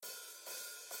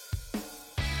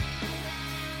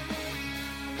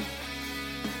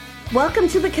Welcome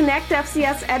to the Connect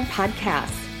FCS Ed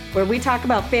podcast, where we talk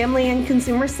about family and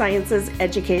consumer sciences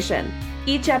education.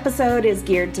 Each episode is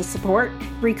geared to support,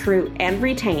 recruit, and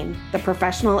retain the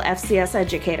professional FCS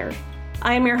educator.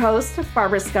 I am your host,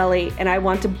 Barbara Scully, and I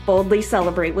want to boldly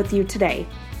celebrate with you today,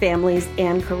 families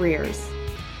and careers.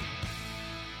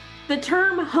 The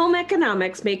term home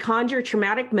economics may conjure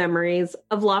traumatic memories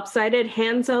of lopsided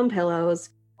hand-sewn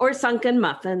pillows or sunken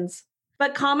muffins,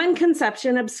 but common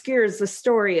conception obscures the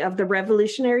story of the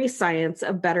revolutionary science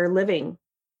of better living.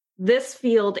 This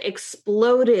field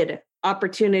exploded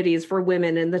opportunities for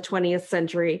women in the 20th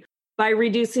century by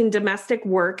reducing domestic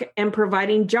work and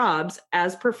providing jobs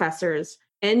as professors,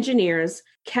 engineers,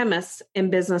 chemists,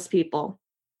 and business people.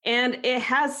 And it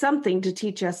has something to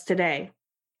teach us today.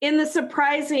 In the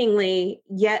surprisingly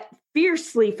yet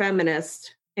fiercely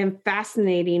feminist and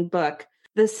fascinating book,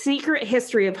 The Secret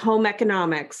History of Home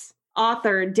Economics,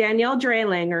 author Danielle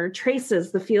Drailanger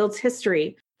traces the field's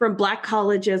history from Black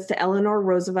colleges to Eleanor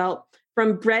Roosevelt,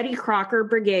 from Betty Crocker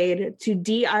Brigade to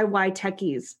DIY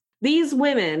techies. These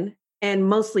women, and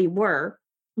mostly were,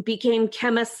 became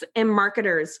chemists and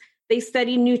marketers. They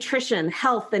studied nutrition,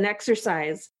 health, and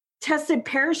exercise, tested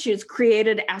parachutes,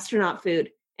 created astronaut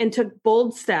food, and took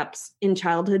bold steps in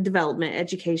childhood development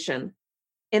education.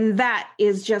 And that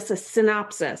is just a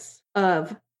synopsis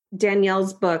of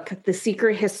Danielle's book, The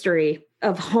Secret History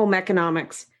of Home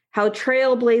Economics, how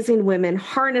trailblazing women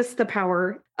harness the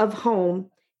power of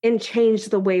home and change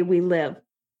the way we live.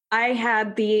 I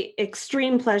had the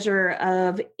extreme pleasure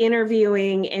of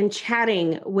interviewing and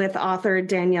chatting with author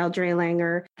Danielle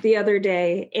Drailanger the other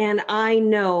day, and I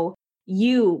know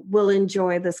you will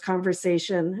enjoy this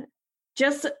conversation.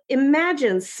 Just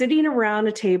imagine sitting around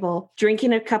a table,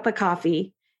 drinking a cup of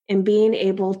coffee, and being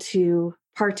able to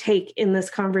partake in this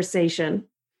conversation.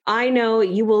 I know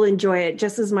you will enjoy it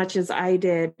just as much as I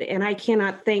did, and I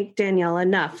cannot thank Danielle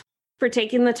enough for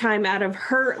taking the time out of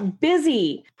her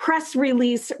busy press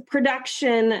release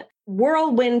production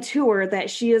whirlwind tour that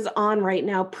she is on right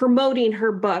now, promoting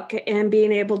her book and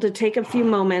being able to take a few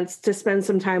moments to spend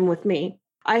some time with me.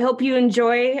 I hope you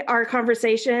enjoy our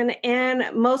conversation,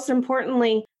 and most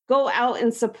importantly, go out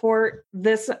and support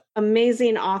this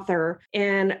amazing author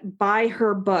and buy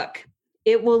her book.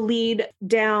 It will lead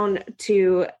down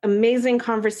to amazing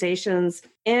conversations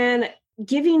and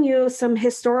giving you some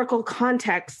historical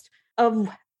context of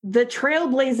the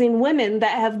trailblazing women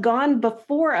that have gone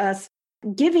before us,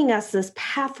 giving us this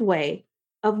pathway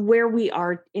of where we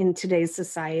are in today's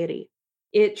society.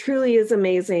 It truly is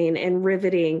amazing and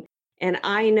riveting. And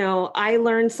I know I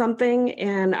learned something,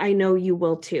 and I know you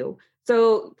will too.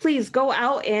 So please go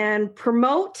out and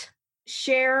promote,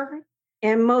 share,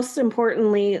 and most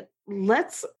importantly,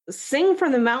 let's sing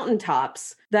from the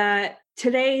mountaintops that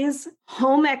today's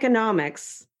home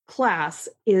economics class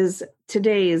is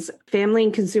today's family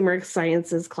and consumer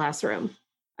sciences classroom.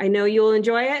 I know you'll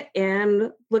enjoy it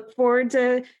and look forward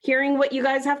to hearing what you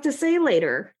guys have to say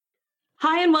later.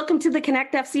 Hi, and welcome to the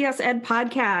Connect FCS Ed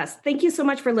podcast. Thank you so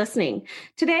much for listening.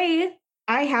 Today,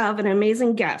 I have an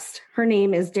amazing guest. Her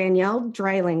name is Danielle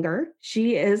Drailanger.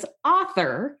 She is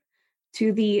author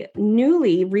to the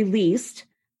newly released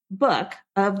book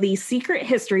of The Secret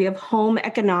History of Home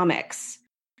Economics.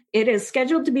 It is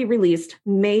scheduled to be released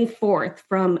May 4th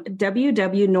from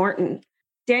W.W. Norton.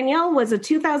 Danielle was a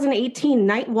 2018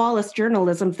 Knight Wallace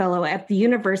Journalism Fellow at the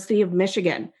University of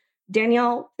Michigan.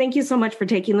 Danielle, thank you so much for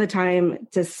taking the time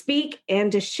to speak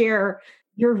and to share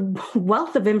your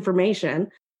wealth of information,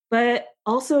 but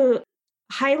also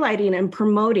highlighting and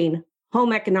promoting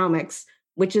home economics,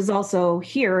 which is also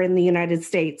here in the United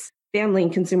States, family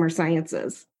and consumer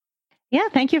sciences. Yeah,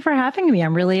 thank you for having me.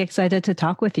 I'm really excited to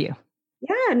talk with you.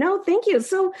 Yeah, no, thank you.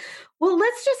 So, well,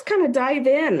 let's just kind of dive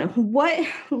in.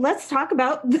 Let's talk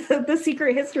about the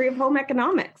secret history of home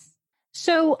economics.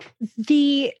 So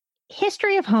the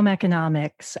history of home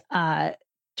economics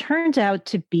turns out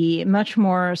to be much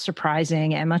more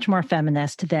surprising and much more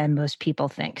feminist than most people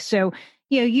think. So,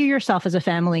 you yourself as a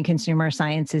family and consumer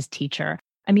sciences teacher,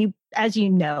 I mean, as you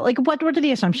know, like what are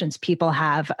the assumptions people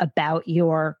have about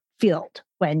your field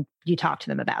when you talk to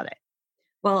them about it?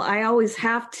 Well, I always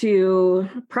have to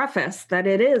preface that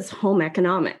it is home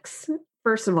economics,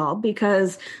 first of all,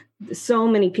 because so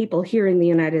many people here in the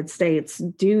United States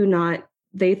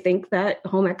they think that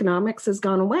home economics has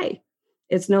gone away.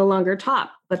 It's no longer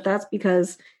taught, but that's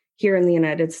because here in the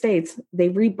United States, they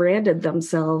rebranded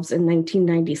themselves in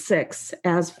 1996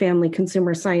 as Family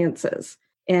Consumer Sciences.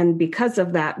 And because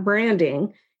of that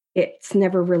branding, it's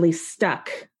never really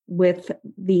stuck with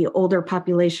the older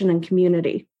population and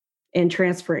community and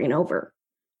transferring over.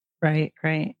 Right,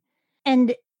 right.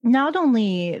 And not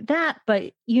only that,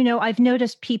 but, I've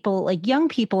noticed people, like young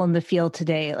people in the field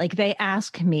today, like they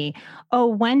ask me, oh,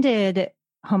 when did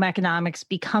home economics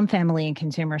become family and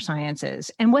consumer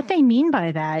sciences? And what they mean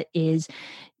by that is,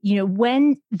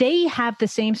 when they have the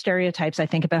same stereotypes, I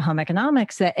think, about home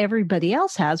economics that everybody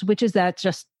else has, which is that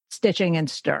just stitching and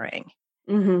stirring.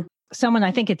 Mm-hmm. Someone,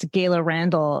 I think it's Gayla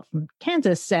Randall from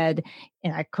Kansas, said,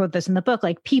 and I quote this in the book,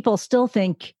 like, people still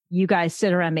think you guys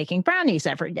sit around making brownies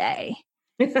every day.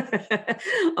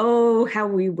 Oh, how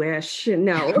we wish.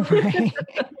 No.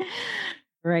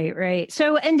 Right.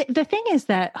 So, and the thing is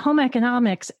that home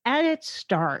economics at its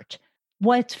start,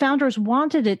 what founders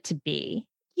wanted it to be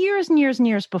years and years and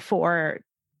years before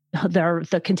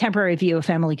the contemporary view of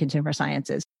family consumer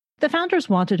sciences, the founders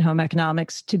wanted home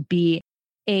economics to be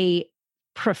a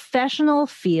professional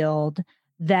field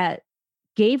that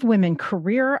gave women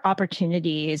career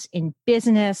opportunities in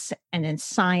business and in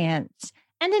science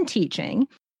and in teaching,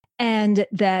 and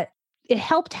that it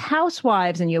helped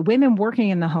housewives and women working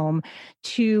in the home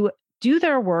to do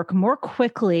their work more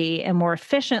quickly and more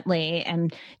efficiently,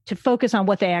 and to focus on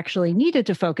what they actually needed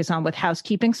to focus on with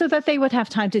housekeeping so that they would have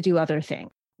time to do other things,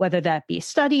 whether that be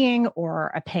studying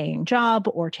or a paying job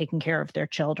or taking care of their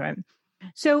children.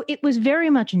 So it was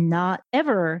very much not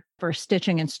ever for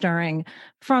stitching and stirring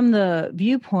from the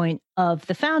viewpoint of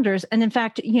the founders. And in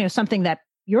fact, something that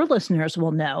your listeners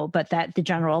will know, but that the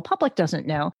general public doesn't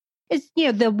know, is,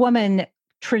 the woman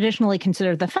traditionally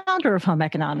considered the founder of home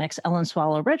economics, Ellen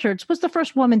Swallow Richards, was the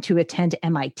first woman to attend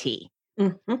MIT.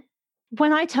 Mm-hmm.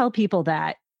 When I tell people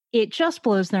that, it just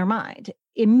blows their mind.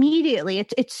 Immediately,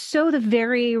 it's so the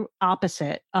very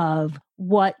opposite of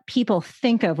what people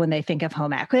think of when they think of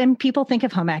home ec. And people think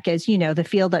of home ec as, the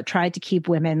field that tried to keep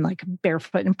women like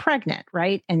barefoot and pregnant,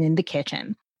 right? And in the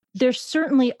kitchen. There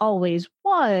certainly always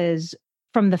was,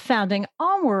 from the founding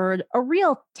onward, a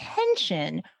real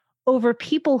tension over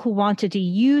people who wanted to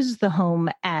use the home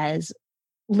as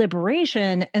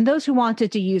liberation and those who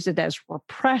wanted to use it as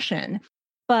repression.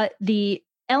 But the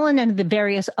Ellen and the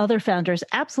various other founders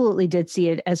absolutely did see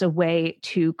it as a way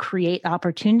to create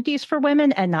opportunities for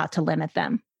women and not to limit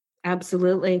them.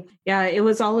 Absolutely. Yeah, it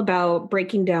was all about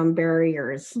breaking down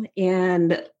barriers.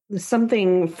 And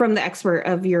something from the expert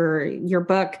of your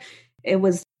book, it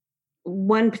was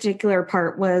one particular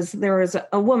part was there was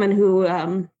a woman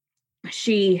who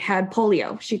she had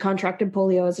polio. She contracted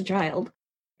polio as a child.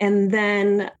 And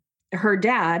then her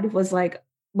dad was like,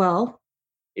 well,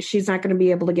 she's not going to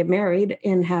be able to get married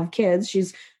and have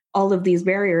kids. All of these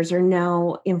barriers are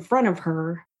now in front of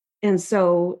her. And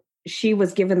so she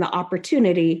was given the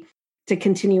opportunity to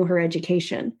continue her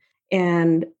education.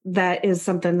 And that is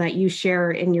something that you share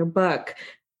in your book,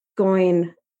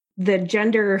 going the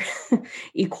gender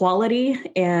equality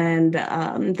and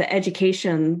the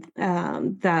education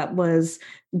that was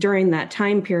during that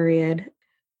time period.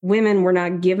 Women were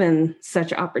not given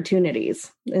such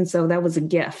opportunities. And so that was a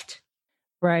gift.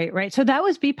 Right. So that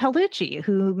was Bea Paolucci,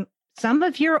 who some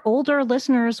of your older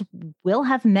listeners will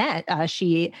have met.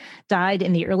 She died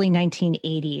in the early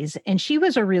 1980s, and she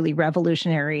was a really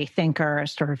revolutionary thinker,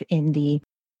 sort of in the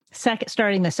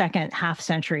starting the second half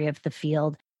century of the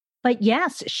field. But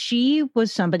yes, she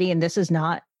was somebody, and this is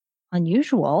not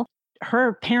unusual.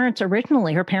 Her parents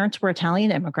were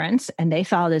Italian immigrants, and they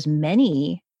thought, as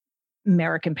many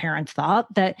American parents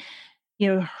thought, that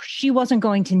she wasn't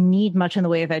going to need much in the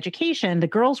way of education. The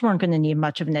girls weren't going to need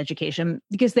much of an education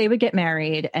because they would get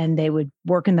married and they would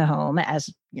work in the home as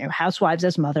housewives,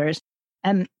 as mothers.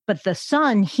 But the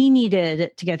son, he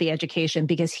needed to get the education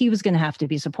because he was going to have to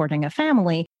be supporting a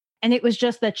family. And it was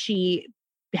just that she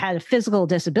had a physical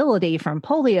disability from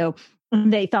polio.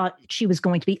 And they thought she was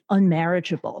going to be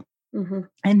unmarriageable. Mm-hmm.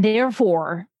 And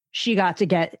therefore, she got to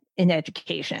get an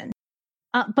education.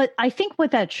 But I think what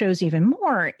that shows even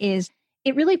more is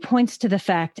it really points to the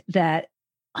fact that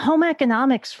home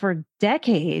economics for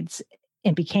decades,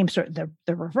 it became sort of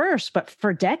the reverse, but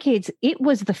for decades, it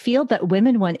was the field that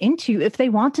women went into if they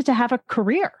wanted to have a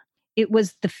career. It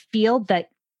was the field that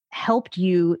helped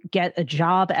you get a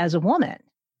job as a woman.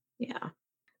 Yeah.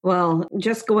 Well,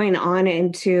 just going on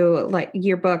into like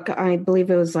your book, I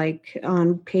believe it was like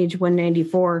on page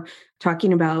 194,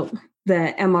 talking about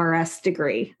the MRS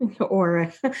degree,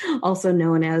 or also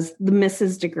known as the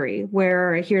Mrs. degree,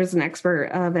 where here's an expert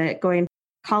of it going,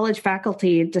 college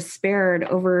faculty despaired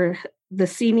over the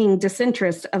seeming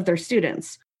disinterest of their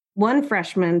students. One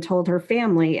freshman told her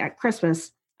family at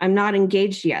Christmas, "I'm not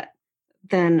engaged yet."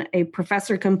 Then a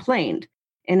professor complained.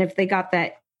 And if they got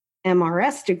that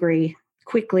MRS degree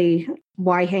quickly,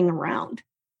 why hang around?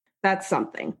 That's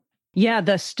something. Yeah,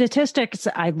 the statistics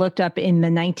I looked up in the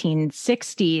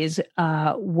 1960s,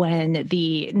 when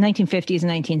the 1950s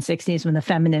and 1960s, when the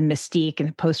feminine mystique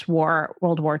and post-war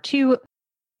World War II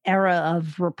era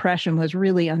of repression was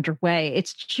really underway.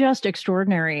 It's just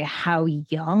extraordinary how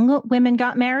young women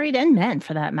got married, and men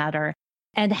for that matter,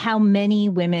 and how many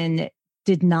women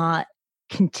did not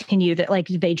continue that, like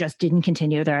they just didn't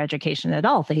continue their education at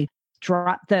all. They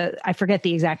dropped I forget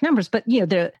the exact numbers, but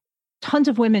the tons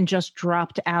of women just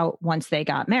dropped out once they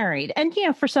got married. And,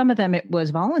 for some of them, it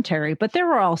was voluntary, but there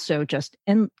were also just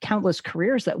countless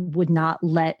careers that would not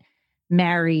let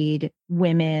married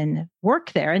women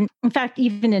work there. And in fact,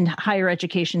 even in higher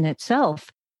education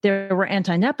itself, there were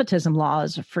anti-nepotism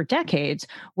laws for decades,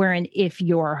 wherein if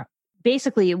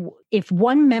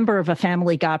one member of a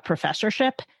family got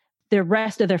professorship, the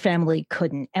rest of their family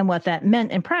couldn't. And what that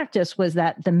meant in practice was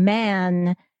that the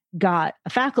man got a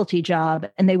faculty job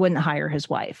and they wouldn't hire his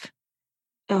wife.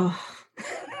 Oh,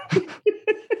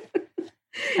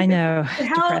 I know.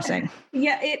 Depressing.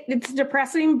 Yeah, it's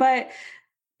depressing, but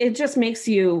it just makes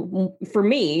you, for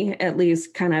me at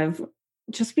least, kind of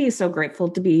just be so grateful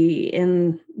to be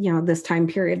in, this time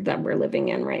period that we're living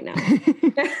in right now.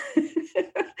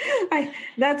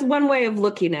 That's one way of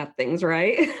looking at things,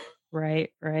 right? Right,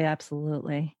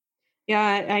 absolutely.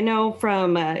 Yeah, I know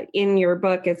from in your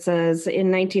book, it says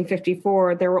in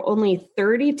 1954, there were only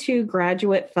 32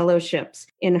 graduate fellowships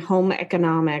in home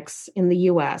economics in the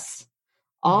U.S.,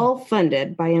 all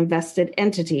funded by invested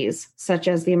entities such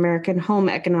as the American Home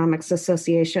Economics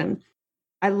Association.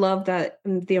 I love that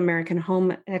the American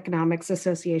Home Economics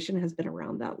Association has been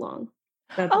around that long.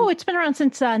 It's been around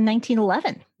since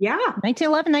 1911. Yeah.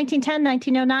 1911, 1910,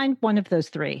 1909, one of those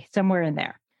three, somewhere in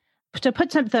there. To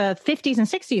put some of the 50s and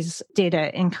 60s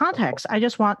data in context, I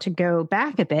just want to go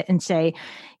back a bit and say,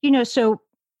 so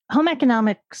home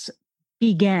economics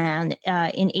began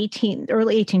in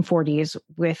early 1840s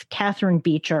with Catherine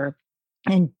Beecher,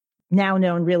 and now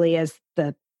known really as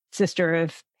the sister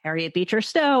of Harriet Beecher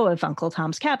Stowe of Uncle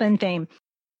Tom's Cabin fame.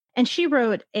 And she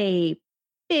wrote a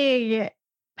big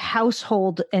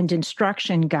household and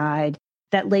instruction guide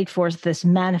that laid forth this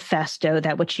manifesto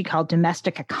that what she called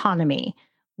domestic economy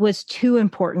was too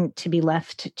important to be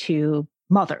left to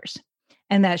mothers,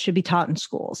 and that should be taught in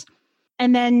schools.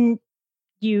 And then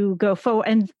you go forward,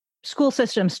 and school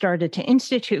systems started to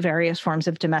institute various forms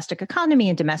of domestic economy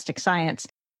and domestic science.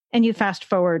 And you fast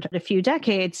forward a few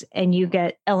decades, and you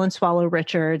get Ellen Swallow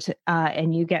Richards,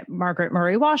 and you get Margaret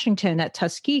Murray Washington at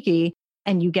Tuskegee,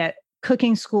 and you get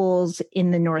cooking schools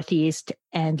in the Northeast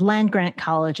and land-grant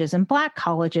colleges and Black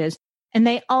colleges. And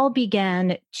they all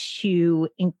began to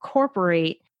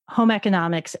incorporate home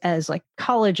economics as like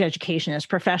college education, as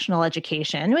professional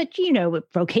education, which,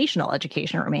 vocational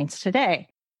education remains today.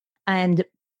 And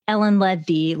Ellen led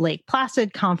the Lake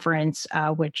Placid Conference,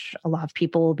 which a lot of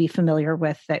people will be familiar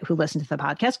with who listen to the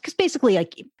podcast, because basically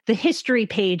like the history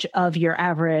page of your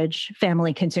average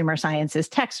family consumer sciences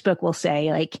textbook will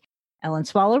say like Ellen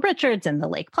Swallow Richards and the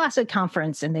Lake Placid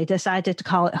Conference, and they decided to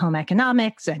call it home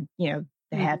economics. And,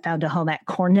 they had found a home at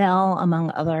Cornell,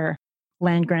 among other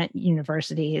land-grant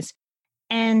universities.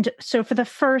 And so for the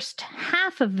first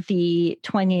half of the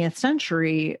 20th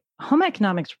century, home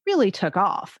economics really took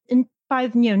off. And by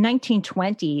the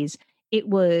 1920s, it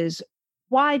was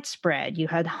widespread. You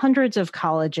had hundreds of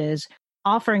colleges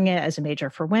offering it as a major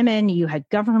for women. You had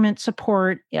government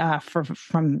support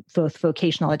from both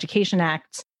vocational education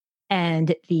acts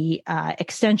and the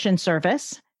extension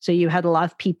service. So you had a lot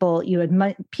of people,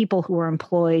 people who were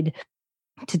employed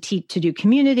to do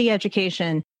community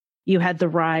education. You had the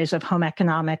rise of home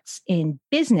economics in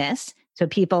business. So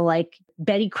people like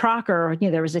Betty Crocker,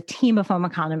 there was a team of home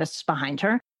economists behind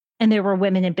her. And there were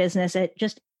women in business at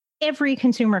just every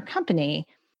consumer company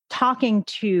talking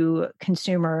to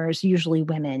consumers, usually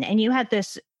women. And you had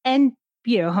this, and,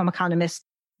 home economists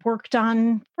worked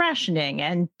on rationing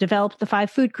and developed the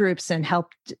 5 food groups and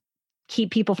helped keep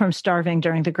people from starving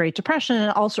during the Great Depression,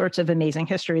 and all sorts of amazing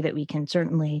history that we can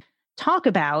certainly talk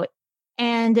about.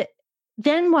 And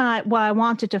then what I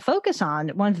wanted to focus on,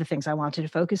 one of the things I wanted to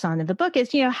focus on in the book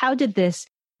is, how did this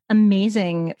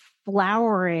amazing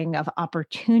flowering of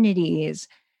opportunities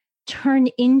turn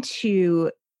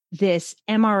into this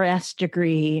MRS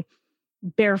degree,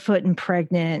 barefoot and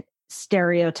pregnant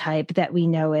stereotype that we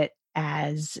know it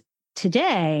as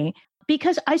today?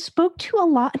 Because I spoke to a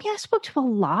lot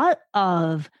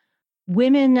of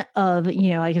women of,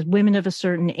 women of a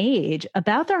certain age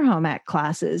about their home ec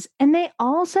classes, and they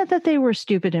all said that they were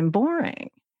stupid and boring.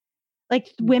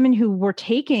 Like women who were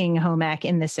taking home ec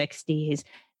in the 60s,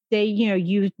 they,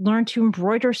 you learn to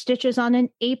embroider stitches on an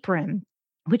apron,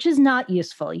 which is not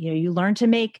useful. You learn to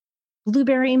make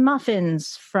blueberry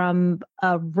muffins from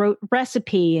a rote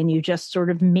recipe and you just sort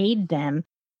of made them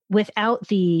without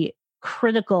the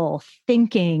critical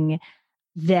thinking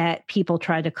that people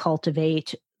try to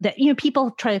cultivate, that,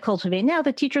 people try to cultivate now,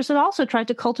 the teachers had also tried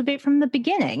to cultivate from the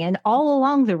beginning. And all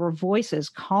along there were voices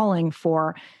calling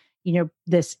for,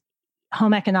 this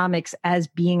home economics as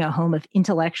being a home of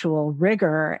intellectual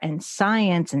rigor and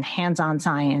science and hands-on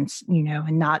science,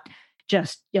 and not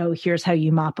just, here's how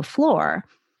you mop a floor.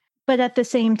 But at the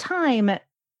same time,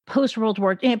 post-World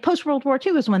War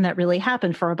II is when that really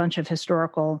happened for a bunch of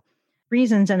historical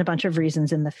reasons and a bunch of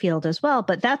reasons in the field as well.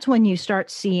 But that's when you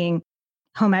start seeing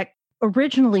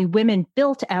originally women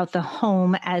built out the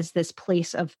home as this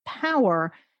place of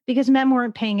power because men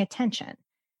weren't paying attention.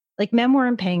 Like men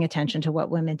weren't paying attention to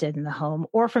what women did in the home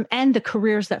and the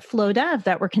careers that flowed out of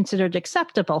that were considered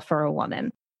acceptable for a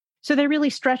woman. So they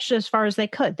really stretched as far as they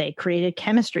could. They created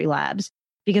chemistry labs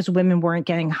because women weren't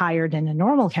getting hired in a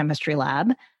normal chemistry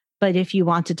lab. But if you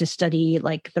wanted to study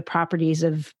like the properties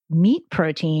of meat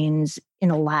proteins in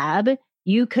a lab,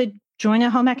 you could join a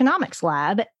home economics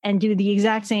lab and do the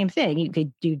exact same thing. You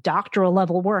could do doctoral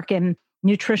level work in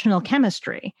nutritional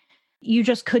chemistry. You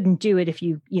just couldn't do it if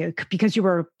because you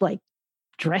were like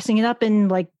dressing it up in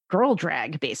like girl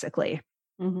drag, basically.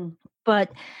 Mm-hmm.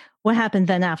 But what happened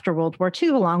then after World War II,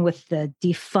 along with the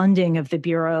defunding of the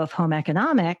Bureau of Home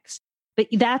Economics, but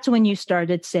that's when you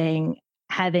started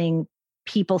having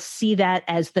people see that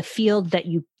as the field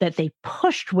that they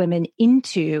pushed women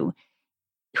into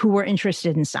who were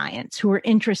interested in science, who were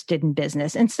interested in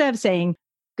business. Instead of saying,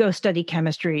 go study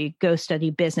chemistry, go study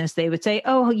business, they would say,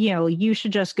 oh, you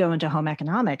should just go into home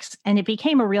economics. And it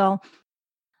became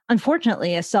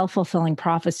unfortunately, a self-fulfilling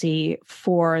prophecy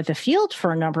for the field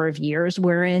for a number of years,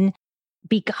 wherein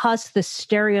because the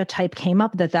stereotype came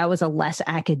up that was a less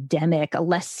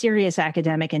serious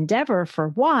academic endeavor for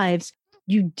wives,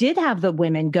 you did have the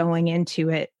women going into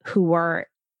it who were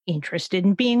interested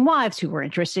in being wives, who were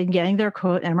interested in getting their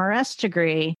quote MRS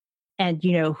degree, and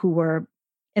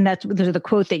and that's the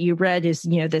quote that you read is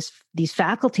these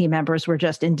faculty members were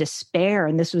just in despair,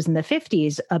 and this was in the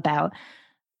 50s about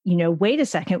wait a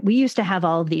second, we used to have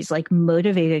all of these like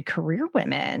motivated career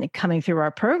women coming through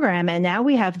our program, and now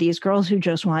we have these girls who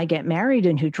just want to get married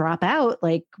and who drop out.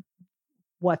 Like,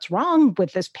 what's wrong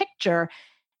with this picture?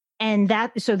 And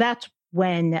that's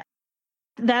when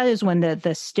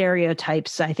the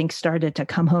stereotypes, I think, started to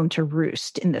come home to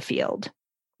roost in the field.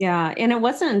 Yeah. And it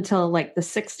wasn't until like the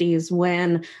 60s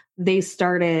when they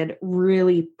started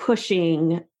really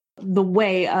pushing the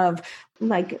way of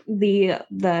like the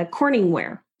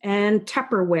Corningware and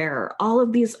Tupperware, all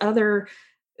of these the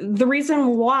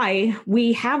reason why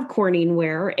we have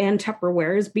Corningware and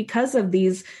Tupperware is because of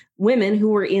these women who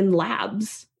were in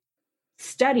labs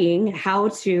studying how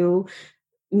to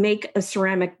make a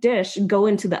ceramic dish go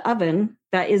into the oven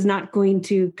that is not going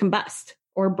to combust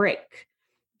or break.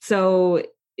 So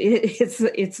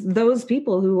it's those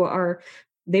people who were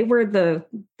the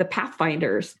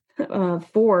pathfinders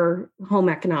for home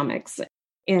economics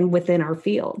and within our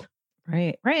field.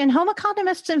 Right. And home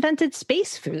economists invented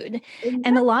space food. Exactly.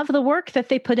 And a lot of the work that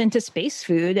they put into space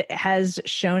food has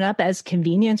shown up as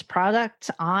convenience products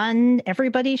on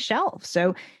everybody's shelf.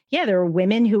 So yeah, there were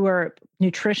women who were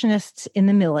nutritionists in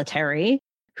the military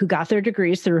who got their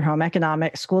degrees through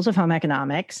schools of home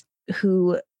economics,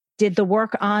 who did the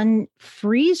work on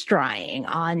freeze drying,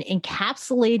 on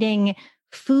encapsulating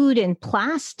food in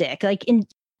plastic,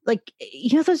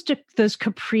 those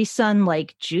Capri Sun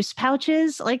like juice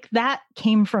pouches, like that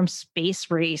came from space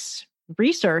race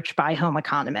research by home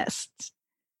economists.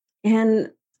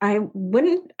 And I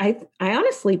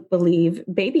honestly believe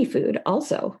baby food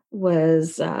also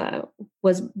was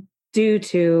due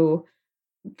to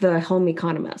the home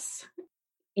economists.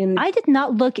 I did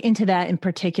not look into that in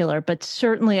particular, but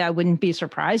certainly I wouldn't be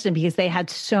surprised, and because they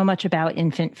had so much about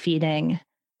infant feeding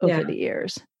over the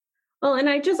years. Well, and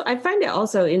I find it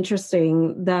also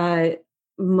interesting that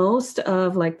most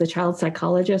of like the child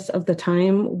psychologists of the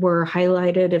time were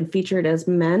highlighted and featured as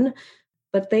men,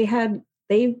 but they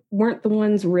weren't the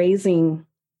ones raising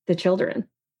the children.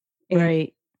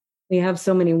 Right. We have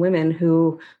so many women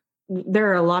there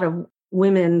are a lot of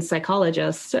women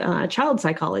psychologists, child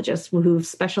psychologists who've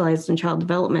specialized in child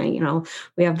development.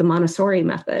 We have the Montessori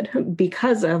method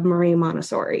because of Marie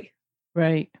Montessori.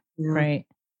 Right. Right.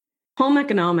 Home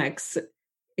economics,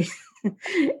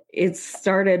 it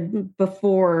started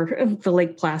before the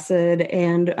Lake Placid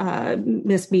and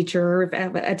Miss Beecher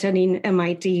attending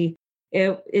MIT.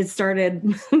 It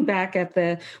started back at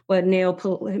the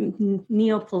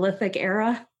Neolithic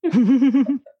era.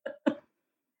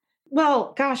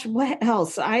 Well, gosh, what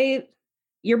else?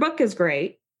 your book is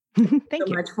great. Thank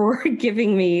you much for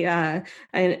giving me an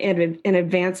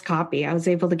advanced copy. I was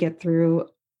able to get through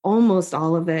almost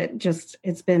all of it. Just,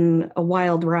 it's been a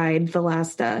wild ride the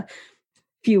last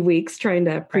few weeks trying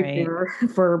to prepare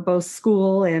for both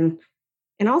school and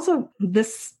also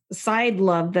this side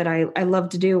love that I love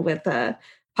to do with a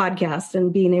podcast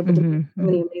and being able to meet so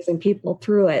many amazing people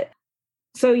through it.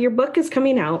 So your book is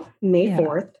coming out May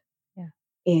 4th. Yeah.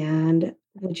 And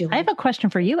I have a question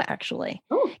for you, actually.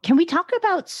 Oh. Can we talk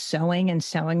about sewing and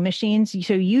sewing machines?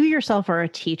 So you yourself are a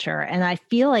teacher, and I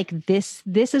feel like this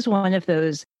is one of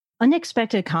those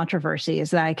unexpected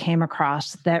controversies that I came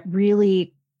across that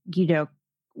really,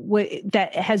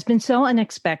 that has been so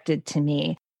unexpected to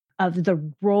me, of the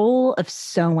role of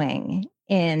sewing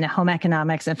in home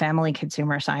economics and family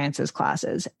consumer sciences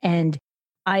classes. And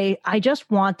I just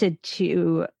wanted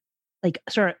to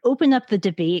sort of open up the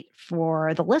debate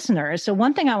for the listeners. So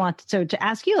one thing I want to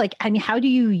ask you, how do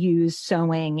you use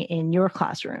sewing in your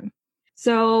classroom?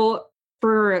 So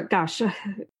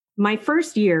my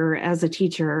first year as a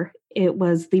teacher, it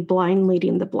was the blind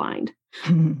leading the blind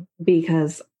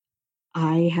because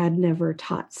I had never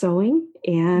taught sewing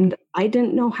and I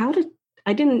didn't know how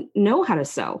to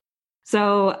sew.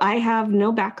 So I have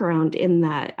no background in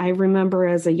that. I remember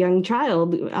as a young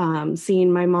child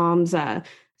seeing my mom's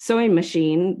sewing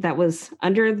machine that was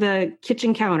under the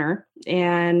kitchen counter,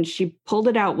 and she pulled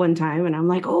it out one time and I'm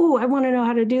like, oh, I want to know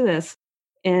how to do this.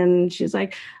 And she's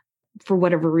like, for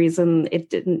whatever reason, it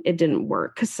didn't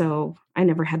work. So I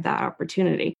never had that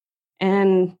opportunity.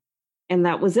 And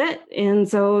that was it. And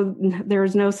so there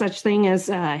was no such thing as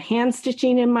hand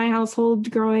stitching in my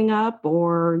household growing up,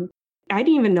 or I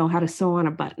didn't even know how to sew on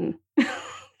a button.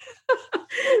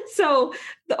 So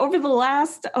over the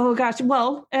last,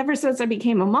 ever since I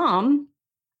became a mom,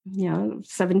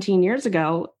 17 years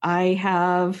ago, I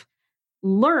have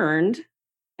learned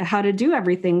how to do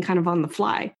everything kind of on the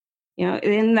fly.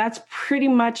 And that's pretty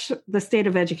much the state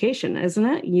of education, isn't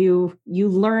it? You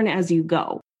learn as you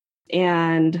go.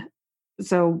 And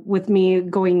so with me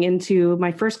going into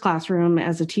my first classroom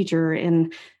as a teacher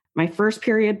in my first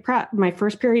period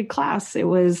class, it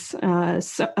was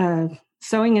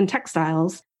sewing and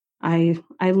textiles. I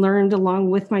learned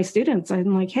along with my students.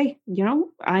 I'm like, hey,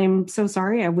 I'm so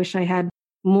sorry. I wish I had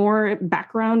more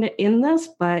background in this,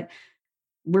 but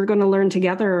we're going to learn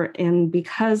together. And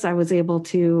because I was able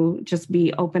to just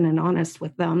be open and honest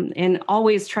with them and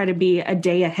always try to be a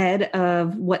day ahead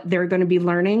of what they're going to be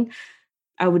learning,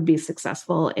 I would be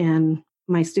successful. And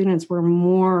my students were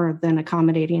more than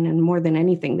accommodating, and more than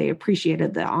anything, they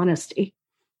appreciated the honesty.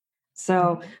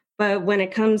 So, but when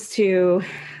it comes to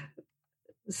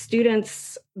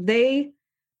students, in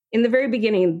the very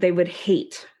beginning, they would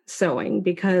hate sewing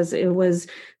because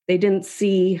they didn't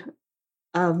see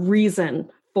a reason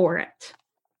for it.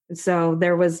 So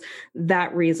there was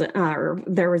that reason, or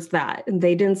there was that, and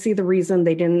they didn't see the reason.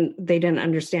 They didn't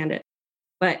understand it.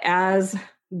 But as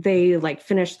they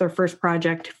finished their first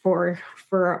project for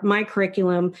my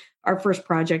curriculum, our first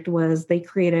project was they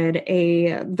created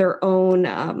their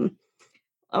own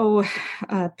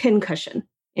pin cushion,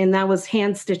 and that was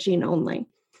hand stitching only.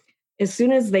 As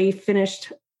soon as they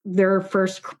finished their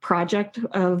first project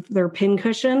of their pin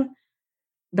cushion,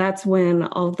 that's when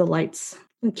all the lights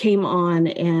came on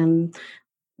and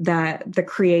that the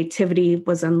creativity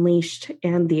was unleashed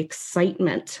and the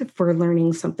excitement for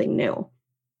learning something new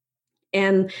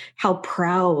and how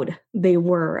proud they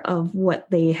were of what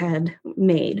they had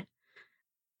made.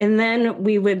 And then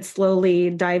we would slowly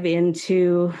dive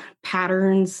into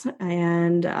patterns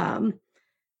and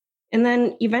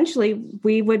then eventually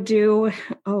we would do,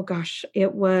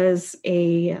 it was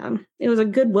a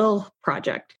Goodwill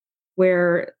project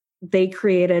where they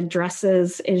created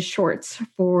dresses and shorts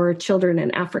for children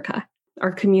in Africa,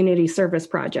 our community service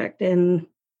project. And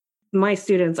my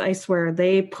students, I swear,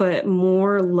 they put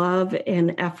more love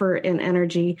and effort and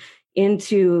energy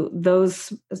into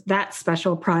that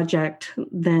special project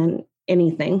than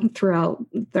anything throughout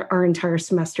our entire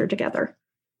semester together.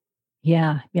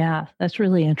 Yeah, that's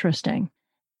really interesting.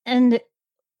 And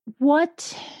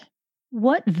what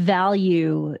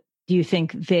value do you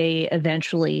think they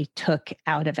eventually took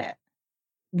out of it?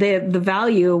 The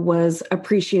value was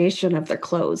appreciation of their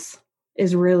clothes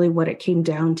is really what it came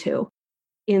down to.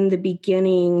 In the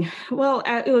beginning,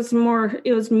 it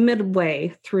was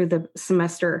midway through the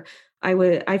semester.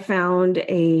 I found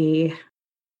a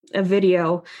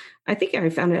video. I think I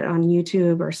found it on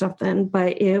YouTube or something,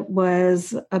 but it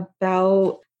was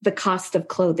about the cost of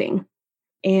clothing.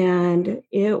 And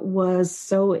it was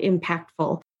so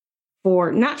impactful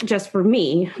for not just for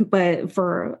me, but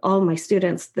for all my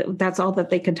students. That's all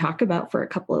that they could talk about for a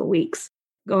couple of weeks.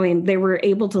 they were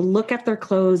able to look at their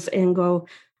clothes and go,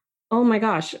 oh my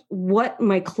gosh, what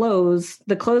the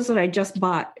clothes that I just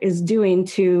bought is doing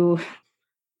to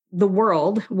the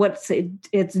world,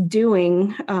 it's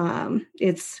doing,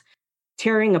 it's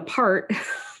tearing apart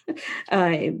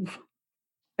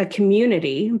a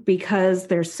community because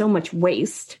there's so much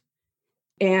waste,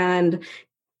 and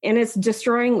it's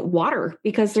destroying water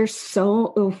because there's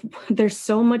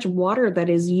so much water that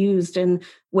is used and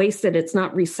wasted. It's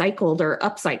not recycled or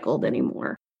upcycled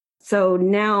anymore. So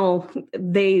now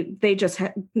they just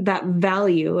that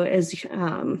value is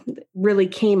really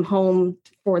came home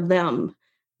for them,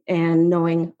 and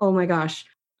knowing, oh my gosh,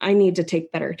 I need to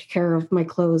take better care of my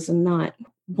clothes and not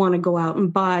want to go out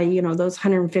and buy, those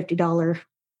 $150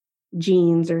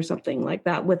 jeans or something like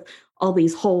that with all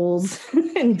these holes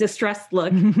and distressed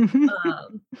look,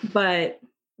 but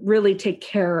really take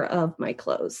care of my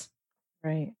clothes.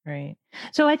 Right.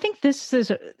 So I think this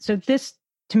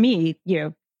to me,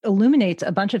 illuminates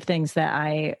a bunch of things that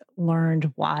I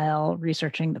learned while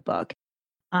researching the book.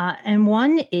 And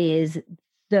one is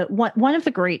one of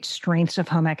the great strengths of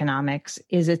home economics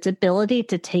is its ability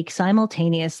to take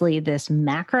simultaneously this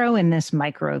macro and this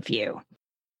micro view.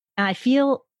 And I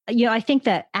think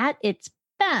that at its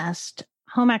best,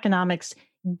 home economics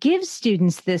gives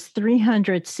students this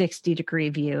 360-degree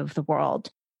view of the world.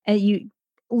 And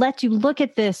lets you look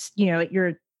at this, at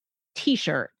your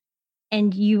t-shirt,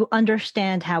 and you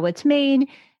understand how it's made,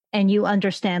 and you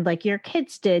understand, like your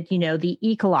kids did, the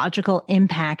ecological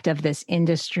impact of this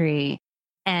industry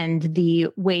and the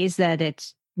ways that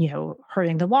it's,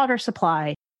 hurting the water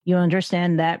supply. You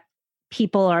understand that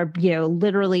people are,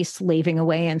 literally slaving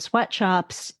away in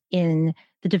sweatshops in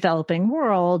the developing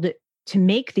world to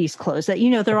make these clothes that,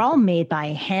 they're all made by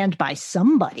hand by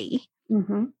somebody,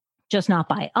 just not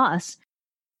by us.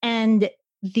 And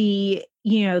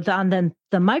on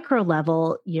the micro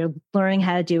level, learning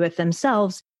how to do it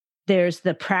themselves, there's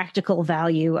the practical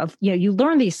value of, you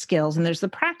learn these skills, and there's the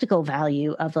practical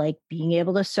value of like being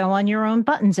able to sew on your own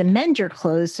buttons and mend your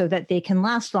clothes so that they can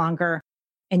last longer.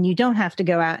 And you don't have to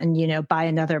go out and, buy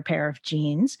another pair of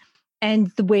jeans.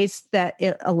 And the ways that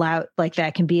it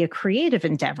that can be a creative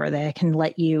endeavor that can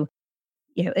let you,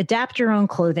 adapt your own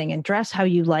clothing and dress how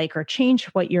you like, or change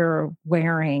what you're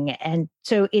wearing. And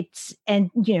so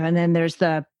and then there's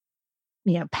the,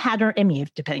 pattern. I mean,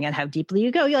 depending on how deeply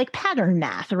you go, you like pattern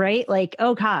math, right? Like,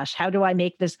 oh gosh, how do I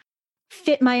make this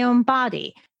fit my own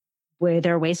body? Where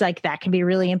there are ways like that can be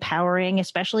really empowering,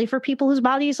 especially for people whose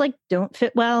bodies don't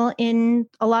fit well in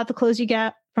a lot of the clothes you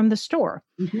get from the store.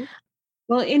 Mm-hmm.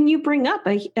 Well, and you bring up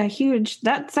a huge,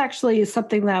 that's actually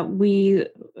something that we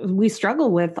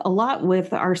struggle with a lot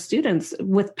with our students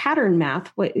with pattern math.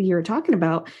 What you're talking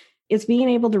about is being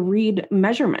able to read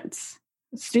measurements.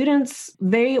 Students,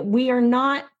 we are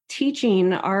not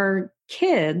teaching our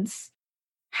kids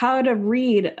how to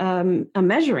read a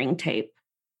measuring tape.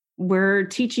 We're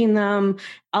teaching them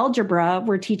algebra,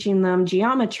 we're teaching them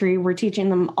geometry, we're teaching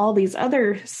them all these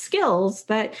other skills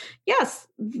that, yes,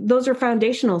 those are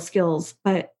foundational skills,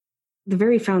 but the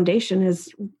very foundation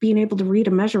is being able to read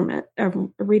a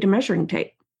measuring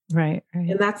tape. Right.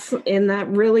 And that's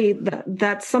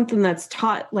something that's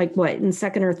taught in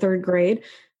second or third grade,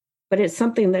 but it's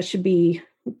something that should be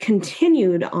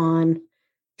continued on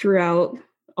throughout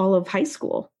all of high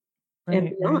school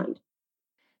and beyond. Right.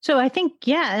 So I think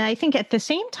at the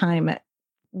same time,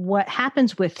 what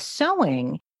happens with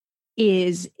sewing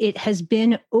is it has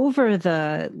been over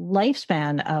the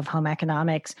lifespan of home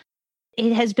economics,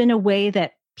 it has been a way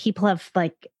that people have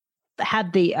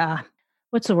had the,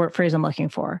 what's the phrase I'm looking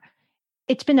for?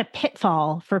 It's been a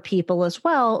pitfall for people as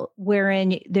well,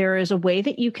 wherein there is a way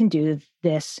that you can do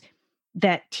this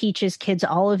that teaches kids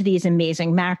all of these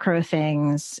amazing macro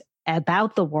things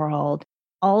about the world,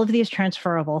 all of these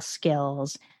transferable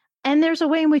skills. And there's a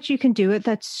way in which you can do it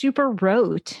that's super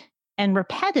rote and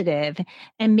repetitive.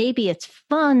 And maybe it's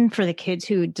fun for the kids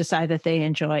who decide that they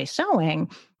enjoy sewing,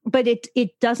 but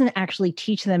it doesn't actually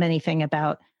teach them anything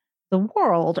about the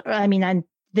world. I mean, and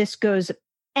this goes,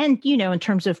 and, in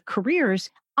terms of careers,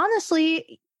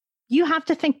 honestly, you have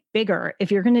to think bigger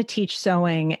if you're going to teach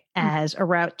sewing as a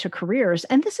route to careers.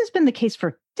 And this has been the case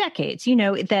for decades,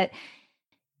 that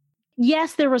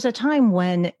yes, there was a time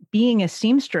when being a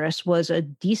seamstress was a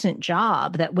decent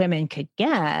job that women could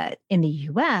get in the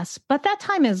US, but that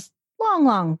time is long,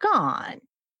 long gone.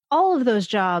 All of those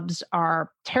jobs are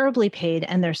terribly paid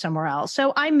and they're somewhere else.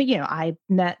 So I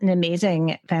met an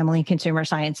amazing family and consumer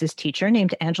sciences teacher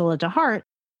named Angela DeHart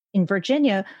in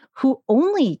Virginia, who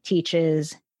only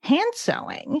teaches hand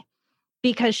sewing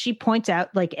because she points out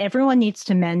everyone needs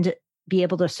to be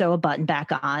able to sew a button back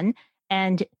on.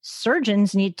 and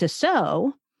surgeons need to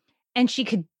sew. And she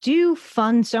could do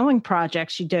fun sewing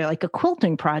projects. She'd do like a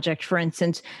quilting project, for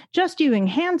instance, just doing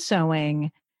hand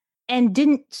sewing, and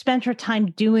didn't spend her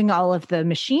time doing all of the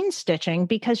machine stitching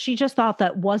because she just thought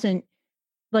that wasn't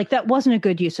a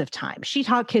good use of time. She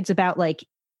taught kids about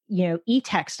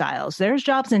e-textiles. There's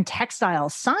jobs in textile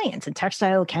science and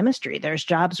textile chemistry. There's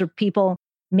jobs where people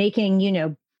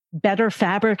making, better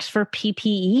fabrics for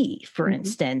PPE, for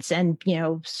instance, and,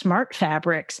 smart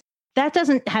fabrics. That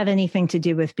doesn't have anything to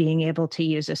do with being able to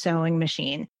use a sewing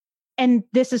machine. And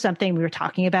this is something we were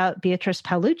talking about Beatrice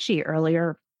Paolucci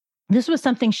earlier. This was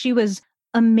something she was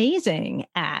amazing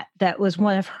at. That was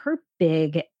one of her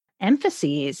big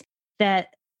emphases, that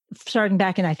starting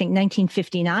back in, I think,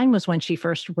 1959 was when she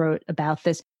first wrote about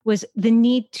this, was the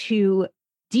need to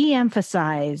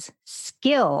de-emphasize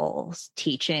skills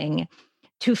teaching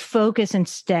to focus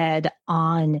instead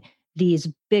on these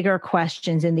bigger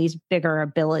questions and these bigger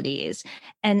abilities.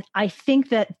 And I think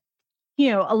that,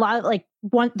 a lot of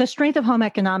the strength of home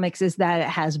economics is that it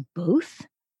has both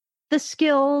the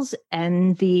skills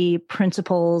and the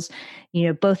principles,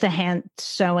 both the hand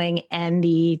sewing and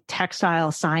the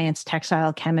textile science,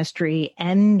 textile chemistry,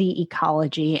 and the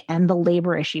ecology and the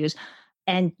labor issues,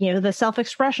 and, the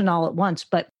self-expression all at once.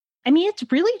 But I mean, it's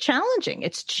really challenging.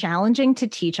 It's challenging to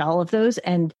teach all of those.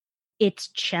 And it's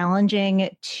challenging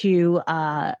to,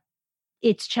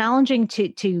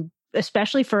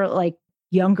 especially for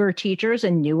younger teachers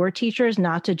and newer teachers,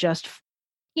 not to just,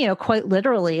 quite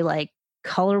literally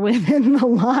color within the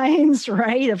lines,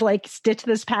 right? Of stitch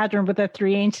this pattern with a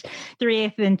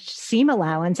 3/8 inch seam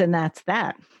allowance, and that's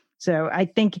that. So I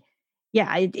think,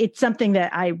 it's something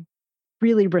that I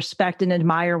really respect and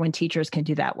admire when teachers can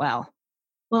do that well.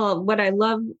 Well, what I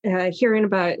love hearing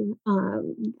about,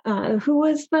 who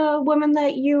was the woman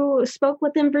that you spoke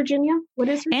with in Virginia? What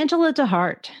is her? Angela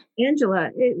DeHart.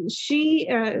 Angela,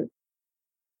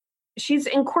 she's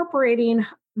incorporating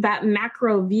that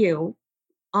macro view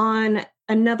on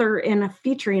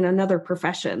featuring another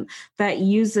profession that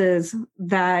uses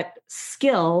that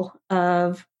skill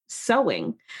of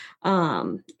sewing.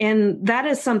 And that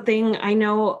is something I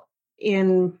know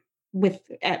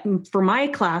for my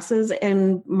classes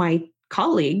and my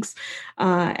colleagues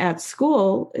at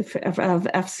school of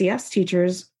FCS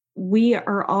teachers, we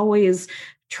are always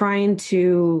trying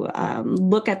to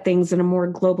look at things in a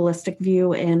more globalistic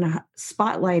view and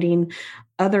spotlighting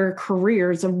other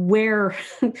careers of where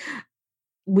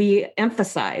we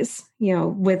emphasize,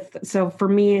 so for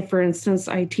me, for instance,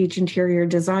 I teach interior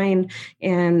design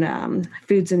and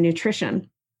foods and nutrition.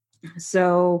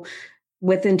 So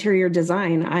with interior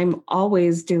design, I'm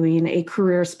always doing a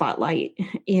career spotlight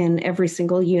in every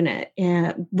single unit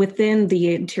within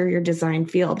the interior design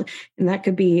field. And that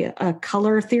could be a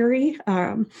color theory.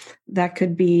 That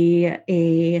could be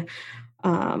a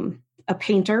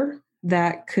painter.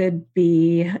 That could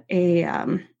be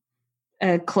a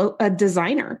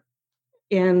designer.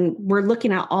 And we're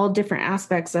looking at all different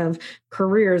aspects of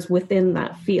careers within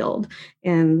that field.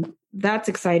 And that's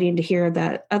exciting to hear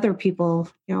that other people,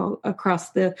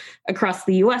 across the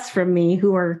U.S. from me,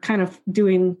 who are kind of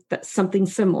doing something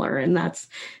similar, and that's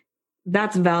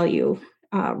value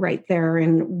right there,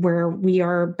 and where we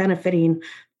are benefiting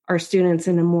our students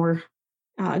in a more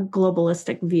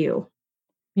globalistic view.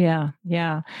 Yeah.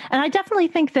 And I definitely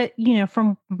think that,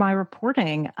 from my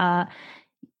reporting,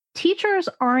 teachers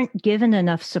aren't given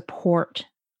enough support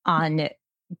on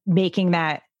making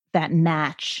that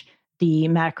match, the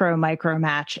macro micro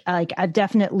match. I've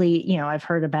definitely, I've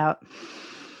heard about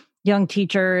young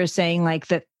teachers saying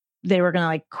that they were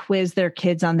going to quiz their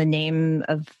kids on the name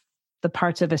of the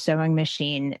parts of a sewing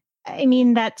machine. I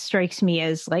mean, that strikes me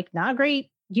as not a great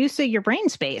use of your brain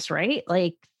space, right?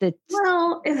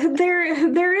 Well,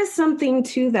 there is something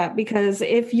to that, because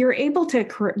if you're able to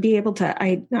correctly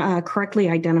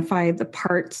identify the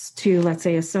parts to, let's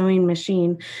say, a sewing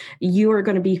machine, you are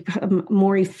going to be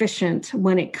more efficient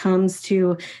when it comes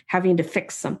to having to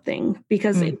fix something.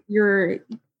 Because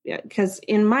because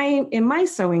in my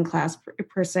sewing class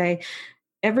per se,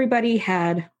 everybody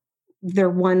had their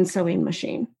one sewing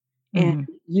machine, and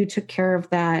you took care of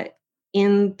that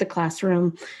in the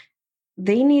classroom.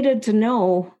 They needed to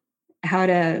know how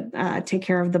to take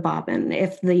care of the bobbin,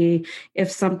 if the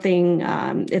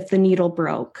needle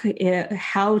broke,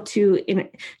 how to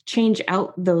change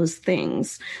out those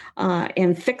things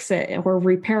and fix it or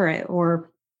repair it,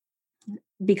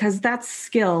 because that's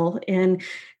skill. And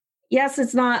yes,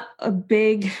 it's not a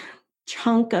big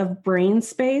chunk of brain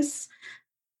space,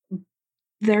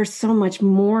 there's so much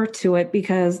more to it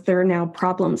because they're now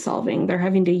problem solving. They're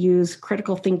having to use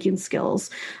critical thinking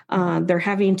skills. They're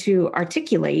having to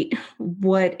articulate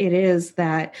what it is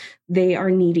that they are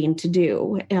needing to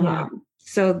do.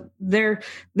 So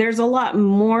there's a lot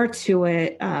more to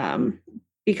it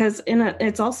because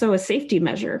it's also a safety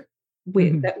measure,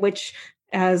 which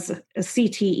as a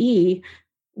CTE,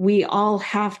 we all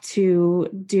have to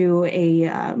do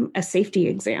a safety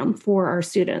exam for our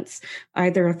students,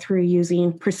 either through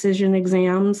using precision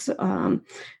exams,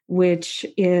 which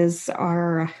is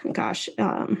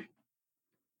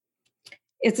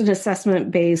it's an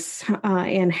assessment base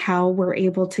and how we're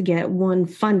able to get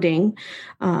funding,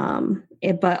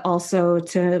 but also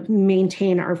to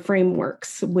maintain our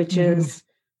frameworks, which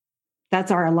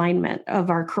that's our alignment of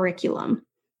our curriculum.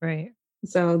 Right.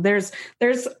 So there's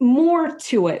more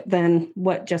to it than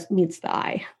what just meets the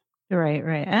eye. Right.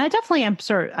 And I definitely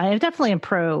am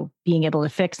pro being able to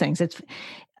fix things.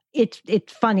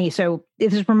 It's funny. So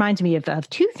this reminds me of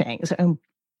two things.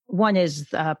 One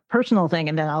is a personal thing,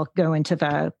 and then I'll go into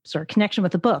the sort of connection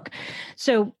with the book.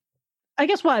 So I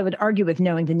guess what I would argue with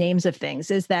knowing the names of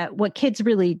things is that what kids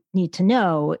really need to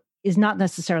know is not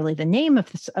necessarily the name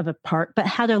of a part, but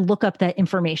how to look up that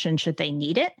information should they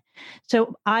need it.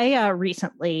 So I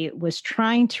recently was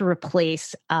trying to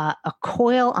replace a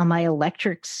coil on my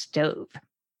electric stove.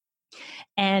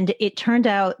 And it turned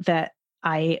out that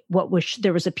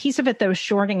there was a piece of it that was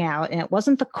shorting out, and it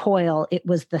wasn't the coil, it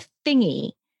was the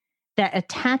thingy that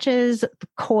attaches the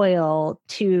coil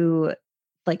to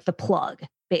like the plug,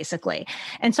 basically.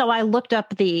 And so I looked up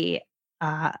the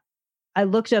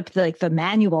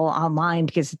manual online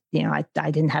because, I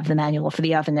didn't have the manual for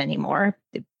the oven anymore.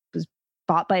 It was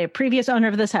bought by a previous owner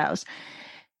of this house.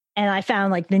 And I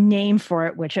found like the name for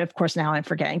it, which of course now I'm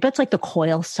forgetting, but it's like the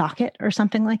coil socket or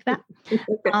something like that.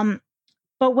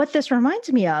 But what this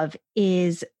reminds me of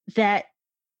is that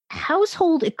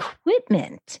household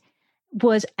equipment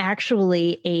was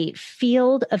actually a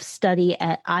field of study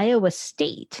at Iowa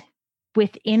State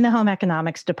within the home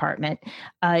economics department.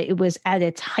 It was at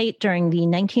its height during the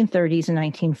 1930s and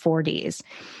 1940s,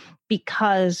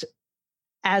 because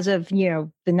as of,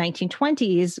 the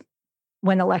 1920s,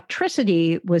 when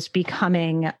electricity was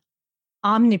becoming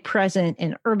omnipresent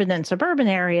in urban and suburban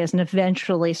areas and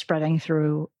eventually spreading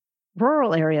through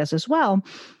rural areas as well,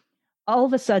 all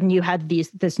of a sudden you had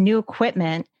this new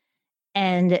equipment,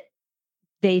 and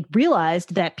they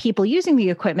realized that people using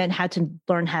the equipment had to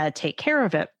learn how to take care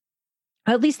of it.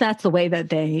 At least that's the way that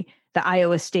the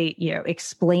Iowa State,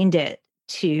 explained it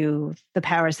to the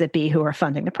powers that be who are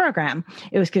funding the program.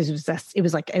 It was because it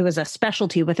was a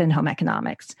specialty within home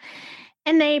economics,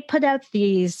 and they put out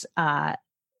this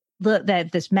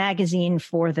magazine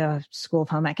for the School of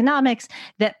Home Economics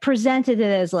that presented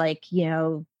it as like,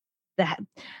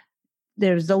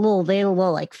 there's a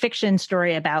little like fiction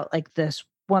story about like this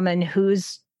woman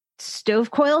whose stove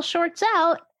coil shorts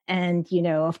out. And,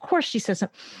 of course, she says,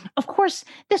 of course,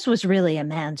 this was really a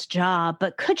man's job,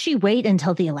 but could she wait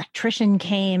until the electrician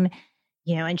came?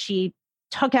 And she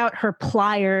took out her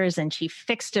pliers and she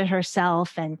fixed it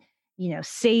herself and,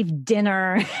 saved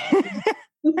dinner.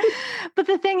 But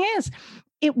the thing is,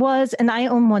 it was, and I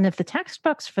own one of the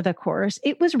textbooks for the course,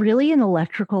 it was really an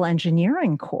electrical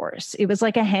engineering course. It was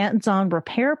like a hands-on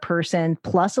repair person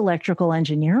plus electrical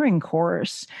engineering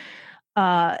course.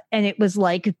 And it was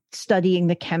like studying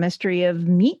the chemistry of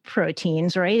meat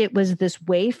proteins, right? It was this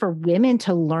way for women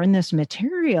to learn this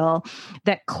material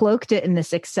that cloaked it in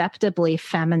this acceptably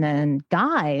feminine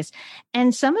guise.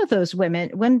 And some of those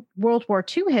women, when World War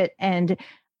II hit and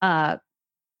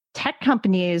tech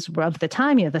companies of the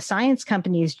time, the science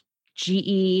companies,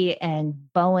 GE and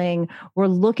Boeing, were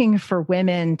looking for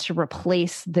women to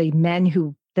replace the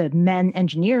men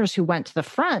engineers who went to the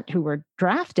front, who were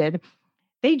drafted.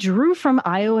 They drew from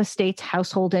Iowa State's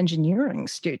household engineering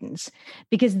students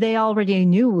because they already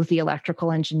knew the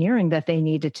electrical engineering that they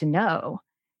needed to know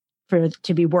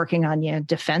to be working on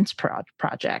defense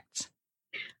projects.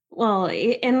 Well,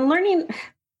 and learning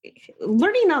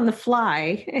on the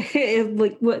fly,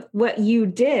 like what you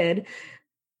did,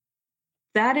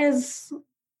 that is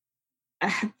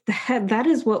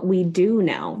what we do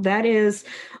now. That is,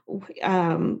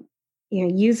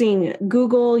 using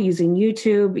Google, using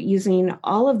YouTube, using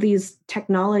all of these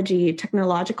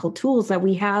technological tools that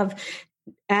we have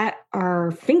at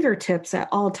our fingertips at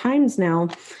all times now.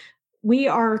 We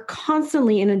are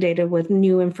constantly inundated with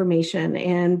new information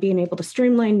and being able to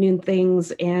streamline new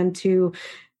things and to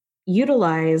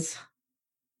utilize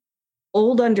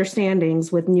old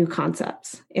understandings with new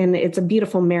concepts. And it's a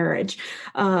beautiful marriage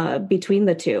between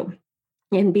the two.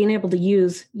 And being able to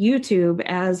use YouTube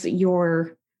as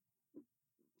your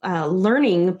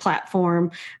learning platform.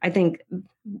 I think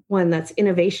one that's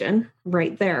innovation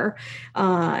right there,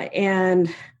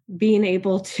 and being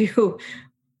able to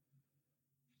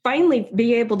finally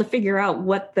be able to figure out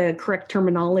what the correct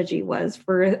terminology was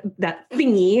for that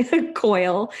thingy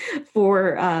coil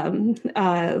for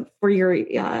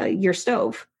your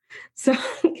stove. So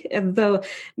the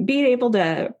being able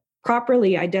to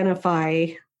properly identify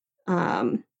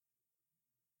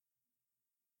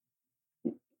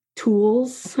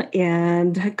tools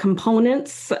and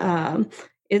components,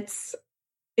 it's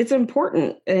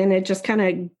important, and it just kind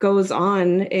of goes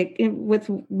on with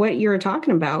what you're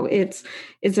talking about. It's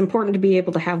important to be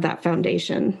able to have that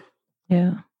foundation.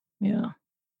 Yeah.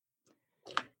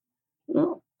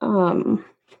 Well,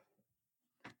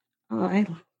 I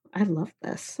love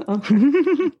this.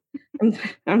 Oh,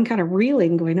 I'm kind of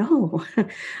reeling, going, oh.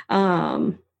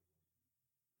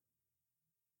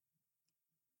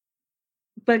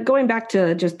 But going back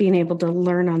to just being able to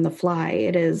learn on the fly,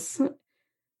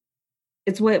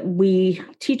 it's what we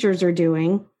teachers are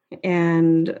doing,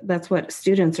 and that's what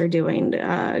students are doing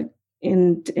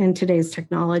in today's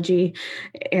technology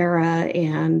era.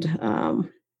 And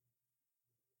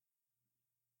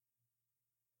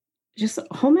just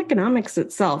home economics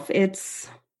itself, it's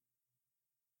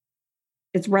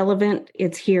relevant,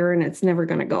 it's here, and it's never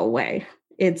going to go away.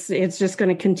 It's just going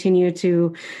to continue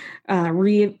to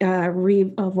reinvent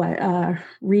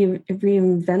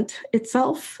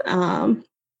itself,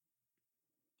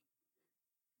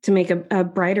 to make a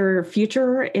brighter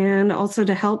future, and also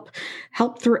to help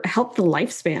the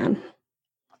lifespan.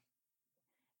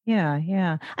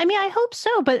 Yeah. I mean, I hope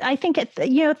so, but I think at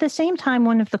the same time,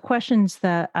 one of the questions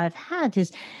that I've had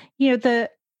is, so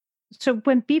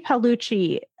when Bea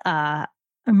Paolucci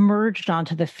emerged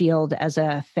onto the field as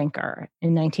a thinker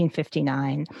in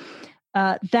 1959,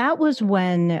 that was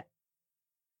when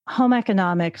home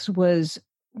economics was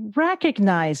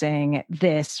recognizing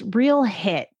this real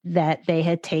hit that they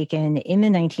had taken in the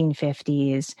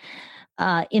 1950s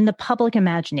in the public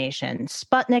imagination.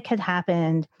 Sputnik had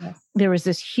happened. Yes. There was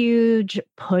this huge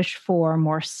push for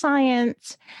more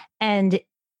science. And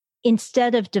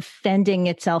instead of defending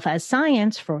itself as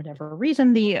science, for whatever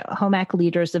reason, the home ec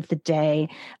leaders of the day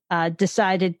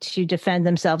decided to defend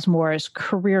themselves more as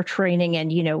career training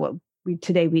and, what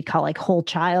today we'd call like whole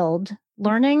child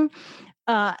learning.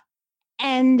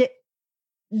 And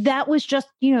that was just,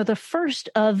 the first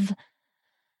of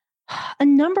a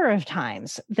number of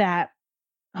times that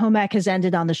home ec has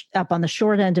ended up on the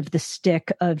short end of the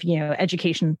stick of,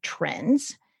 education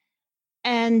trends.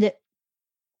 And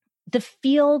the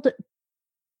field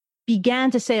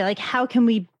began to say, like, how can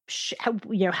we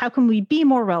how can we be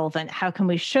more relevant? How can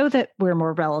we show that we're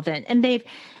more relevant? And they've,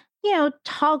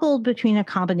 toggled between a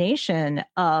combination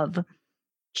of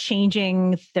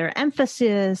changing their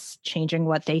emphasis, changing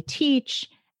what they teach,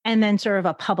 and then sort of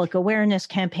a public awareness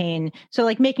campaign. So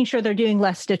like making sure they're doing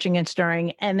less stitching and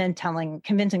stirring, and then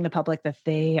convincing the public that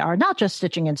they are not just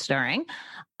stitching and stirring.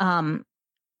 And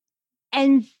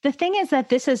the thing is that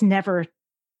this has never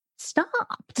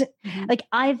stopped. Mm-hmm. Like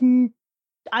I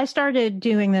started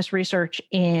doing this research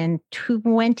in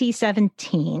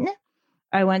 2017.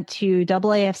 I went to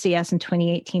AAFCS in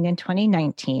 2018 and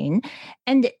 2019.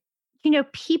 And,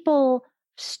 people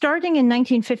starting in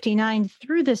 1959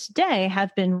 through this day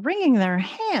have been wringing their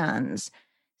hands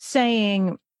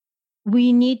saying,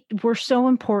 we're so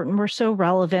important, we're so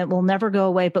relevant, we'll never go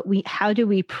away, but how do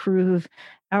we prove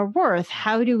our worth?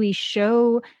 How do we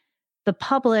show the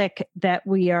public that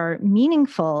we are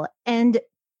meaningful? And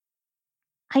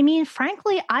I mean,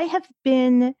 frankly, I have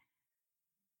been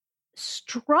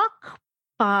struck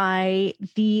by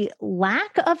the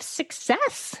lack of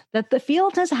success that the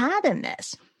field has had in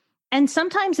this. And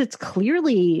sometimes it's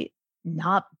clearly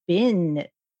not been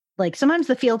like, sometimes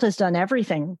the field has done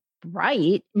everything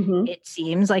right. Mm-hmm. It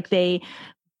seems like they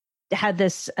had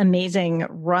this amazing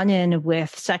run-in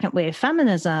with second wave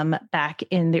feminism back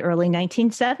in the early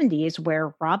 1970s,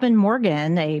 where Robin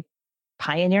Morgan, a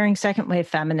pioneering second wave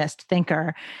feminist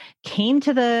thinker, came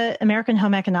to the American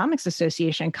Home Economics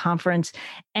Association conference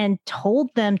and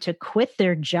told them to quit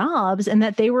their jobs and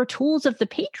that they were tools of the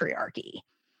patriarchy.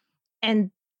 And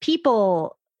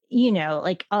people,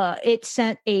 it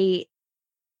sent a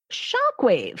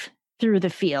shockwave through the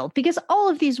field, because all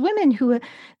of these women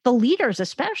the leaders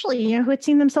especially, who had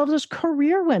seen themselves as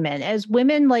career women, as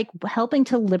women like helping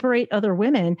to liberate other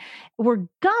women, were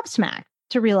gobsmacked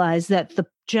to realize that the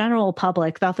general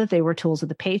public thought that they were tools of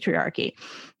the patriarchy.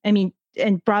 I mean,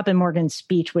 and Robin Morgan's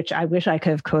speech, which I wish I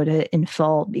could have quoted in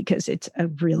full because it's a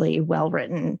really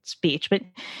well-written speech, but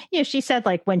she said,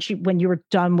 like, when you were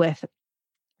done with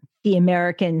the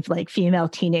American like female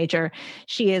teenager.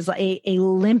 She is a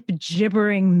limp,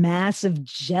 gibbering mass of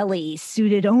jelly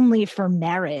suited only for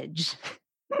marriage.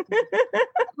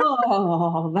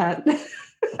 Oh, that.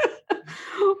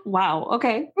 Wow.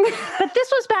 Okay. But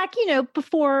this was back,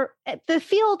 before the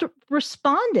field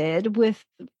responded with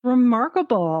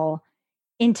remarkable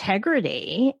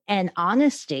integrity and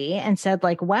honesty and said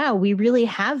like, wow, we really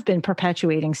have been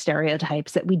perpetuating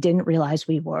stereotypes that we didn't realize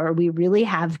we were. We really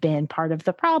have been part of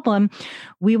the problem.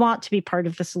 We want to be part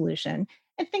of the solution.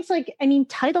 And things like,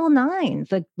 Title IX,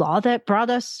 the law that brought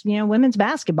us, women's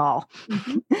basketball,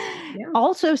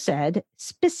 also said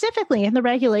specifically in the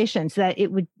regulations that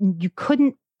you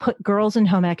couldn't put girls in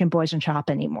home ec and boys in shop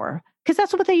anymore, because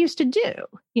that's what they used to do,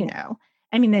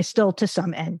 They still, to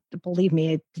some end, believe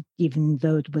me, even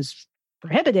though it was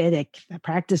prohibited, the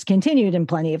practice continued in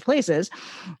plenty of places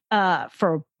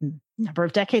for a number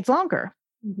of decades longer.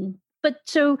 Mm-hmm. But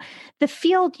so the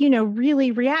field,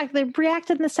 really reacted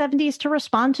in the 70s to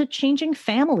respond to changing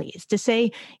families, to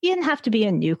say you didn't have to be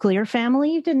a nuclear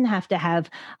family. You didn't have to have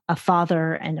a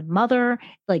father and a mother.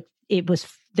 Like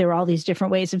there were all these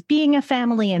different ways of being a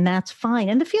family, and that's fine.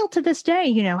 And the field to this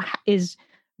day, is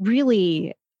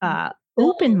really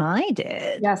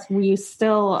open-minded. Yes, we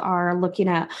still are looking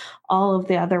at all of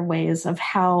the other ways of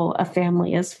how a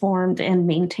family is formed and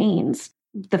maintains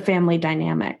the family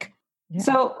dynamic. Yeah.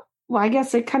 So, I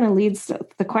guess it kind of leads to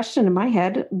the question in my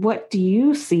head, what do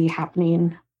you see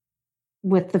happening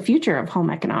with the future of home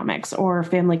economics or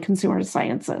family consumer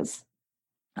sciences?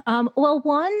 Well,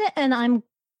 one, and I'm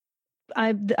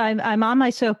on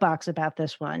my soapbox about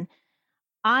this one.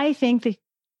 I think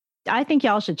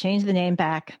y'all should change the name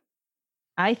back.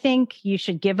 I think you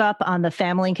should give up on the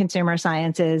Family and Consumer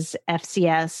Sciences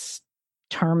FCS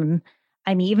term.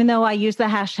 Even though I use the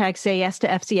hashtag say yes to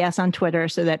FCS on Twitter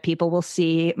so that people will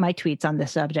see my tweets on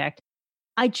this subject,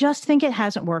 I just think it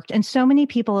hasn't worked. And so many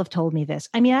people have told me this.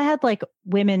 I had like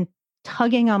women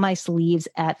tugging on my sleeves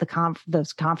at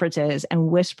those conferences and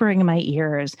whispering in my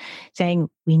ears saying,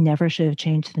 we never should have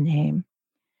changed the name.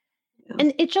 Yeah.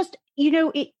 And it just,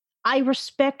 I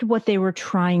respect what they were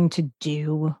trying to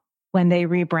do when they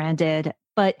rebranded,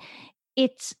 but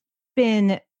it's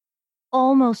been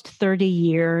almost 30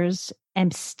 years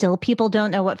and still people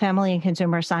don't know what family and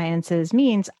consumer sciences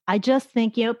means. I just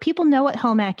think, people know what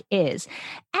home ec is.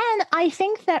 And I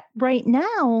think that right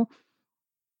now,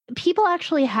 people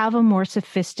actually have a more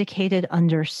sophisticated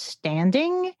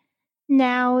understanding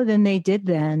now than they did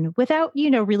then, without,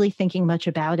 really thinking much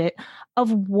about it,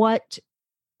 of what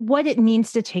it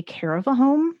means to take care of a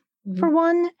home, for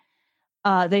one.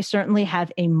 They certainly have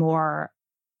a more,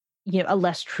 a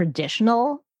less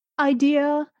traditional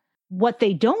idea. What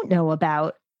they don't know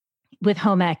about with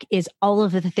home ec is all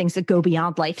of the things that go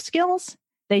beyond life skills.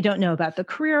 They don't know about the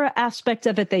career aspect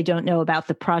of it. They don't know about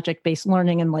the project-based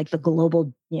learning and like the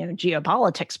global,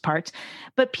 geopolitics parts.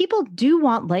 But people do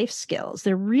want life skills.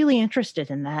 They're really interested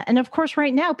in that. And of course,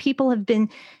 right now, people have been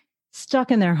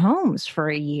stuck in their homes for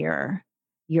a year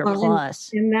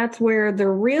plus. And that's where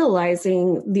they're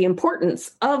realizing the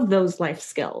importance of those life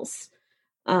skills.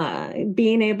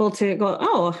 Being able to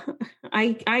go,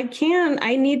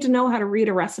 I need to know how to read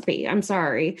a recipe. I'm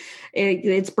sorry.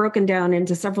 It's broken down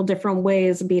into several different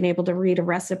ways of being able to read a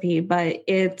recipe, but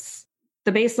the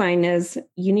baseline is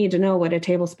you need to know what a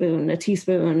tablespoon, a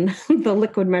teaspoon, the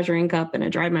liquid measuring cup and a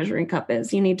dry measuring cup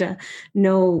is. You need to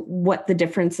know what the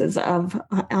differences of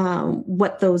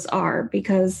what those are,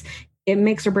 because it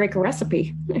makes or break a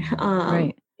recipe.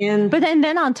 Right. But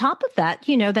then on top of that,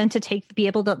 then to be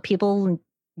able to people,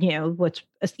 what's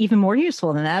even more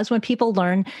useful than that is when people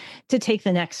learn to take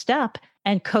the next step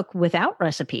and cook without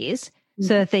recipes,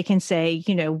 so that they can say,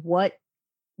 this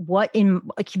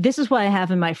is what I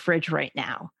have in my fridge right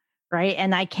now. Right.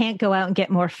 And I can't go out and get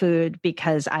more food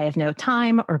because I have no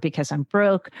time, or because I'm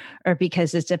broke, or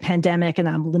because it's a pandemic and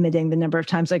I'm limiting the number of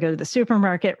times I go to the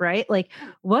supermarket. Right. Like,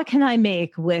 what can I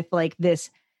make with like this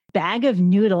bag of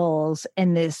noodles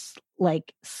and this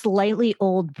like slightly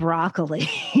old broccoli?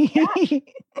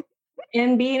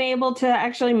 And being able to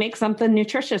actually make something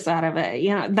nutritious out of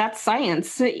it. That's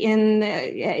science.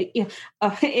 It's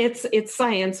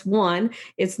science. One,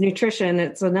 it's nutrition.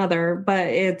 It's another, but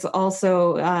it's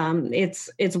also, it's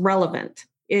relevant.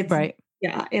 It's right.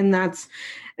 Yeah. And that's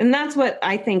what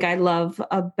I think I love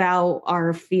about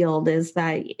our field, is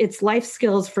that it's life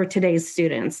skills for today's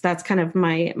students. That's kind of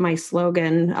my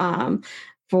slogan,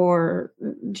 for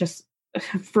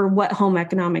what home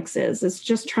economics is. It's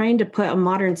just trying to put a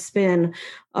modern spin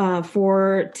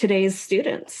for today's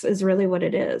students is really what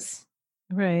it is.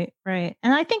 Right.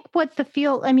 And I think what the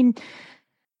field,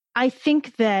 I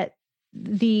think that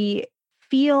the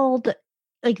field,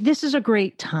 like this is a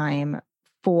great time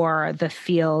for the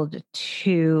field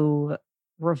to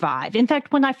revive. In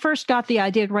fact, when I first got the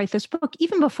idea to write this book,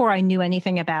 even before I knew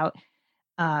about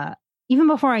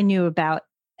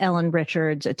Ellen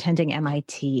Richards attending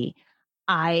MIT,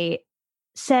 I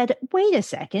said, wait a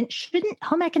second,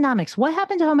 what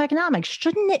happened to home economics?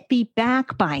 Shouldn't it be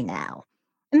back by now?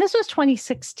 And this was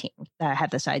 2016 that I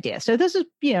had this idea. So this is,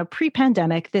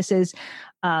 pre-pandemic. This is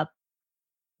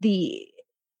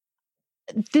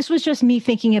this was just me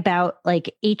thinking about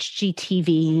like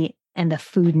HGTV and the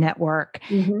Food Network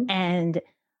and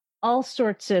all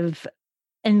sorts of,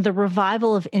 and the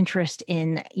revival of interest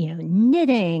in,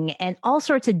 knitting and all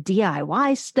sorts of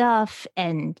DIY stuff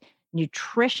and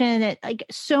nutrition, and like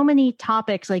so many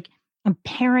topics like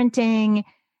parenting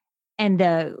and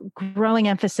the growing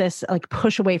emphasis, like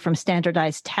push away from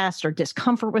standardized tests or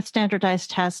discomfort with standardized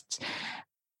tests.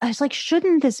 I was like,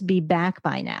 shouldn't this be back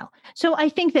by now? So I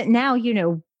think that now,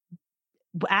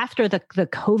 after the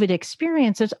COVID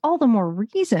experience, there's all the more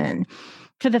reason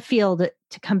for the field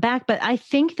to come back. But I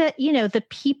think that, the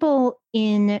people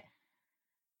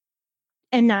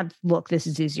look, this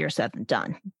is easier said than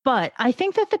done, but I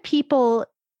think that the people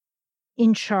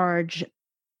in charge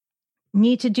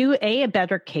need to do a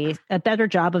better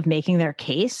job of making their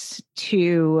case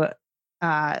to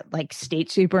like state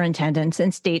superintendents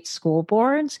and state school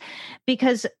boards,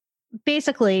 because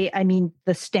basically, I mean,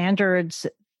 the standards,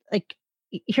 like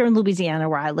here in Louisiana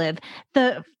where I live,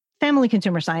 the family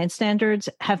consumer science standards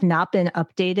have not been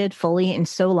updated fully in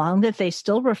so long that they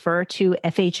still refer to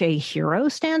FHA HERO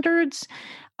standards.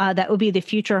 That would be the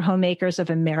Future Homemakers of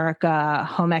America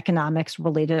Home Economics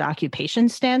Related Occupation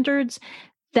Standards.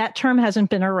 That term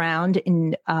hasn't been around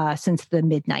since the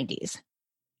mid-90s.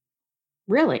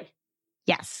 Really?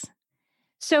 Yes.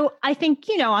 So I think,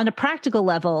 on a practical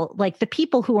level, like the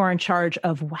people who are in charge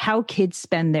of how kids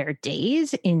spend their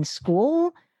days in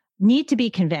school need to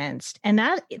be convinced. And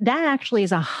that actually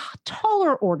is a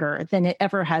taller order than it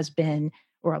ever has been,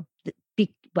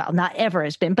 not ever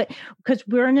has been, but because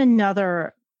we're in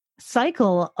another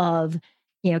cycle of,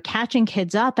 catching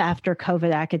kids up after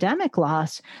COVID academic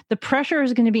loss, the pressure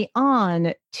is going to be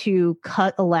on to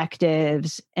cut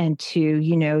electives and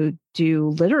to, do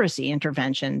literacy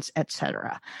interventions, et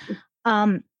cetera.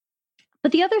 But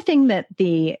the other thing that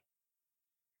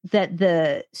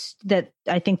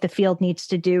I think the field needs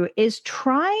to do is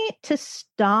try to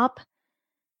stop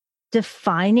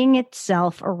defining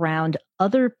itself around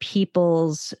other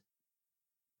people's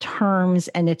terms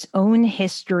and its own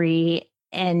history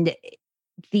and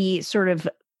the sort of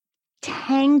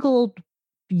tangled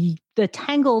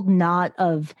knot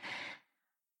of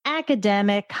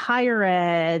academic, higher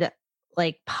ed,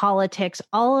 like politics,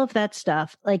 all of that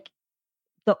stuff, like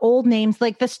the old names,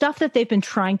 like the stuff that they've been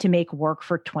trying to make work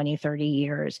for 20, 30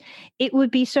 years. It would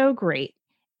be so great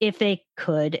if they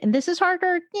could, and this is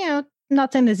harder,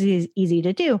 not saying this is easy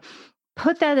to do,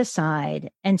 put that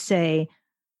aside and say,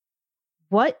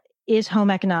 what is home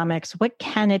economics? What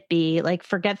can it be? Like,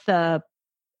 forget the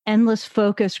endless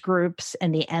focus groups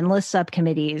and the endless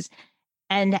subcommittees,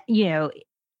 and,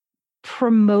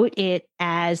 promote it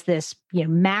as this,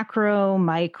 macro,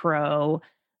 micro,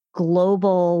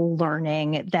 global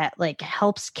learning that like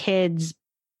helps kids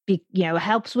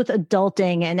helps with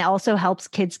adulting and also helps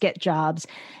kids get jobs.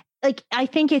 Like, I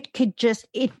think it could just,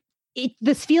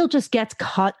 this field just gets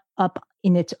caught up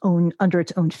under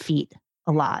its own feet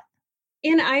a lot.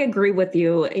 And I agree with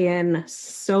you in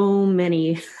so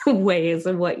many ways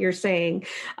of what you're saying.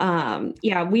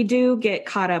 We do get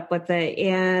caught up with it.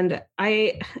 And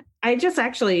I just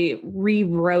actually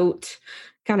rewrote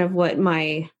kind of what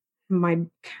my kind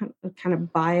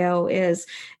of bio is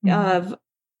of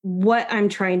what I'm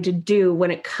trying to do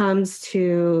when it comes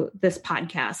to this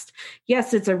podcast.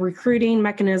 Yes, it's a recruiting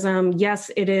mechanism. Yes,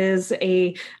 it is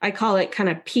I call it kind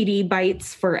of PD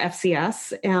bites for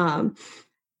FCS.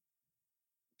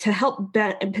 To help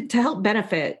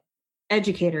benefit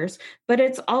educators, but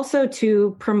it's also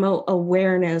to promote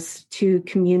awareness to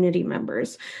community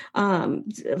members,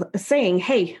 saying,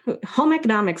 hey, home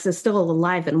economics is still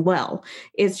alive and well.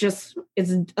 It's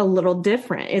a little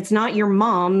different. It's not your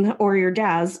mom or your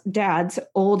dad's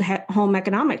old home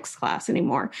economics class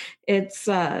anymore. It's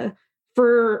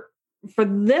for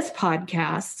this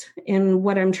podcast and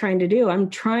what I'm trying to do. I'm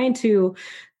trying to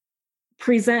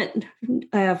present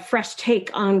a fresh take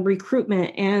on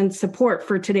recruitment and support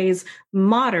for today's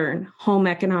modern home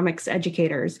economics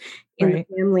educators in the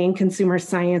family and consumer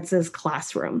sciences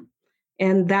classroom.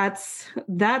 And that's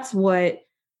what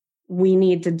we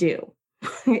need to do.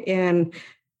 And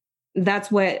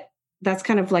that's what that's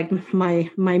kind of like my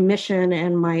mission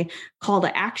and my call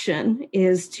to action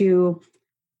is to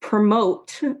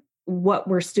promote what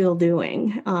we're still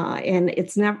doing. And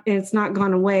it's not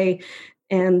gone away.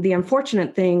 And the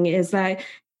unfortunate thing is that,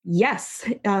 yes,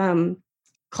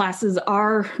 classes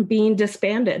are being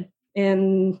disbanded,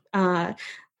 and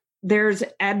there's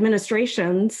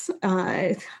administrations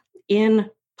in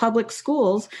public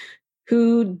schools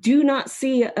who do not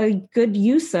see a good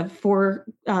use of for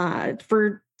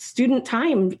student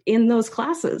time in those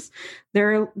classes.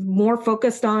 They're more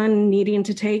focused on needing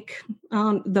to take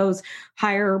those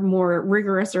higher, more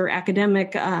rigorous or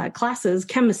academic classes,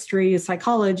 chemistry,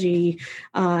 psychology,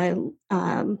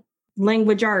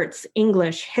 language arts,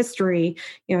 English, history,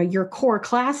 your core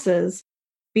classes,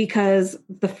 because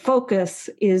the focus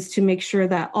is to make sure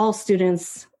that all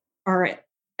students are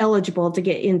eligible to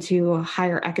get into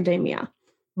higher academia.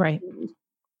 Right.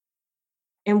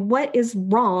 And what is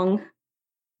wrong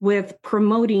with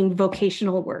promoting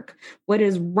vocational work? What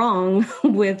is wrong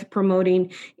with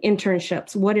promoting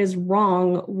internships? What is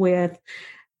wrong with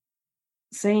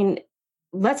saying,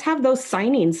 let's have those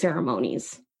signing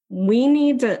ceremonies? We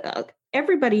need to,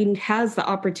 everybody has the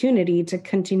opportunity to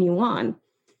continue on.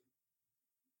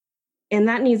 And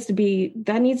that needs to be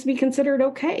considered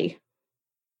okay.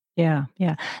 Yeah,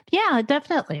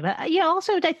 definitely. But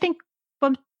also I think what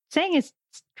I'm saying is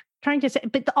trying to say,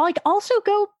 but like also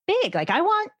go big. Like I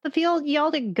want the field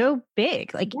y'all to go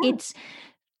big. Like it's,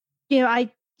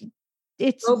 I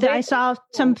saw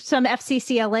some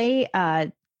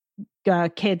FCCLA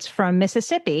kids from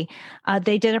Mississippi.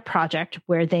 They did a project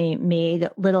where they made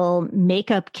little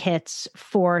makeup kits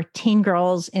for teen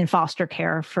girls in foster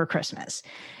care for Christmas,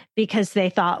 because they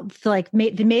thought like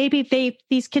maybe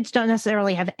these kids don't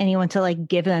necessarily have anyone to like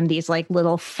give them these like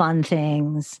little fun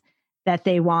things that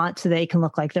they want so they can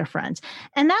look like their friends.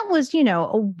 And that was,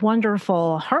 a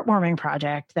wonderful, heartwarming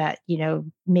project that,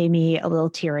 made me a little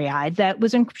teary-eyed. That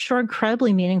was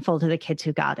incredibly meaningful to the kids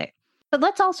who got it. But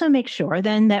let's also make sure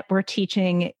then that we're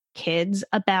teaching kids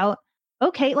about,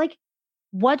 okay, like,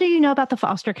 what do you know about the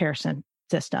foster care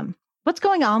system? What's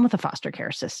going on with the foster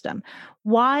care system?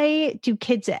 Why do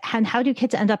kids, and how do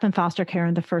kids end up in foster care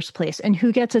in the first place? And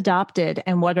who gets adopted?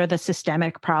 And what are the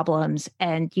systemic problems?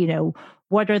 And,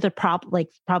 what are the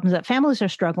problems that families are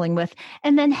struggling with?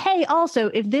 And then, hey, also,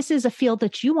 if this is a field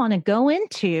that you want to go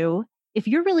into, if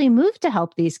you're really moved to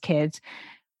help these kids,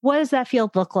 what does that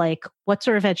field look like? What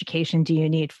sort of education do you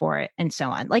need for it? And so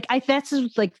on. That's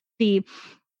like the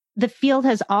field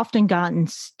has often gotten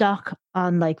stuck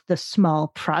on like the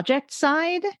small project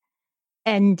side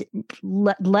and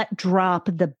let drop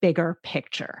the bigger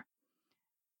picture.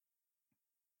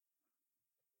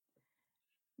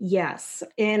 Yes.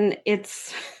 And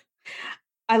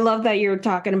I love that you're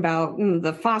talking about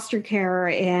the foster care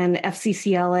and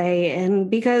FCCLA, and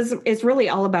because it's really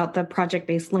all about the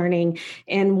project-based learning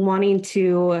and wanting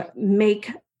to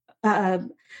make a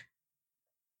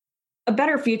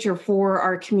better future for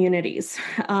our communities,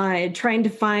 trying to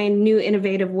find new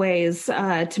innovative ways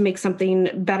to make something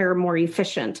better, more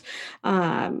efficient.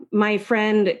 My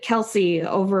friend Kelsey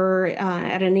over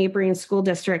at a neighboring school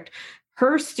district,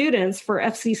 her students for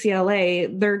FCCLA,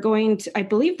 I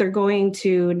believe they're going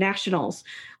to nationals.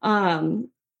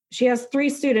 She has 3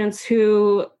 students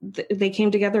who they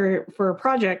came together for a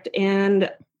project,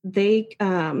 and they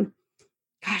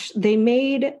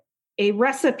made a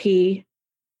recipe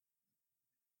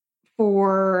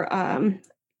for,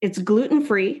 it's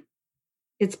gluten-free,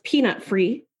 it's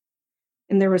peanut-free,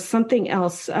 and there was something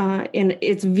else, and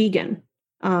it's vegan,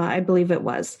 I believe it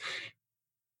was.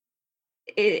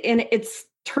 And it's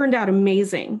turned out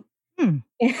amazing. And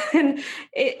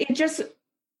it just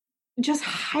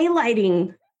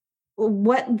highlighting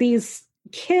what these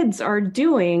kids are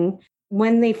doing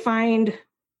when they find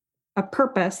a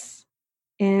purpose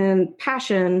and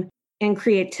passion and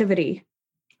creativity,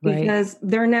 because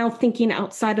they're now thinking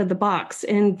outside of the box,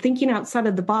 and thinking outside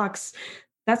of the box.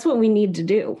 That's what we need to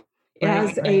do.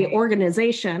 As a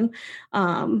organization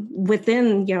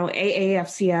within,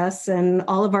 AAFCS and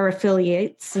all of our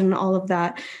affiliates and all of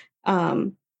that,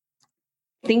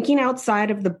 thinking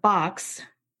outside of the box,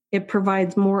 it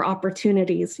provides more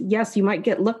opportunities. Yes, you might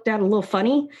get looked at a little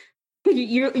funny.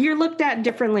 You're looked at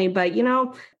differently, but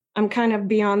I'm kind of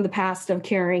beyond the past of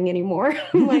caring anymore.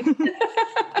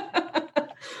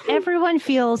 Everyone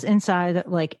feels inside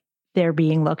like they're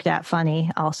being looked at funny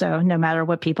also, no matter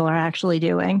what people are actually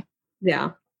doing.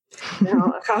 Yeah.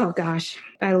 No, oh gosh,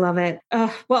 I love it.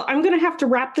 Well, I'm going to have to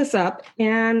wrap this up,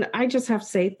 and I just have to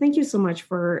say thank you so much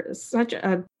for such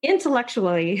a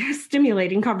intellectually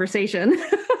stimulating conversation.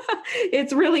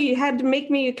 It's really had to make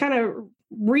me kind of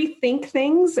rethink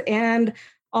things and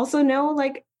also know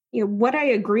like, what I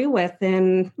agree with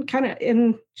and kind of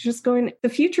in just going, the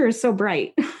future is so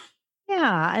bright.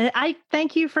 Yeah, I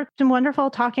thank you for some wonderful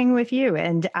talking with you.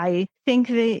 And I think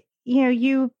that,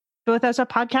 you both as a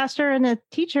podcaster and a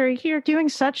teacher, you're doing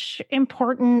such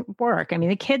important work. I mean,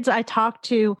 the kids I talk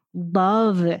to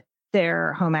love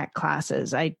their home ec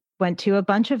classes. I went to a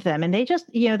bunch of them and they just,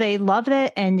 they loved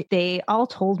it. And they all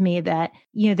told me that,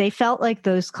 they felt like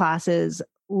those classes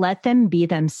let them be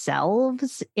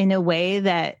themselves in a way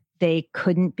that they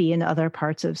couldn't be in other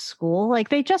parts of school. Like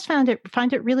they just find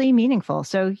it really meaningful.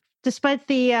 So despite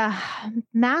the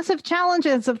massive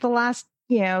challenges of the last,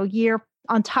 year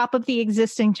on top of the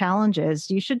existing challenges,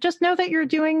 you should just know that you're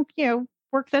doing,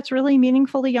 work that's really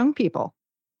meaningful to young people.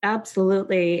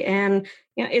 Absolutely. And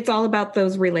it's all about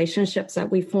those relationships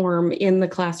that we form in the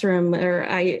classroom. Or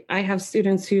I have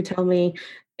students who tell me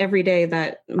every day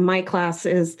that my class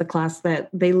is the class that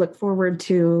they look forward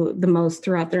to the most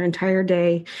throughout their entire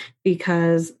day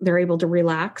because they're able to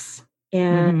relax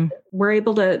and we're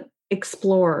able to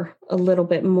explore a little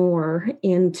bit more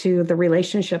into the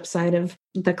relationship side of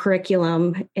the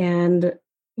curriculum and,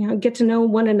 get to know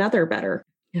one another better.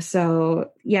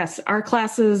 So yes, our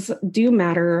classes do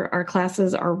matter. Our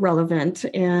classes are relevant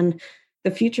and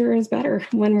the future is better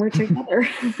when we're together.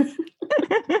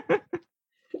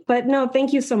 But no,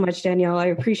 thank you so much, Danielle. I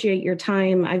appreciate your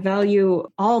time. I value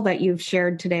all that you've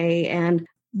shared today. And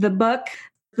the book,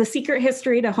 The Secret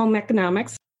History to Home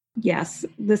Economics. Yes,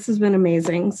 this has been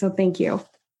amazing. So thank you.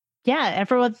 Yeah,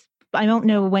 everyone, I don't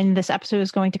know when this episode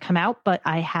is going to come out, but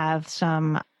I have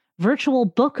some virtual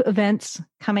book events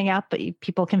coming up.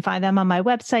 People can find them on my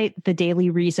website,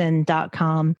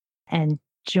 thedailyreason.com, and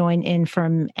join in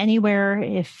from anywhere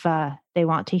if they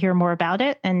want to hear more about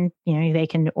it. And, they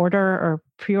can order or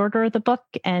pre-order the book.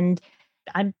 And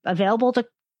I'm available to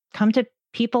come to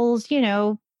people's,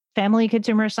 family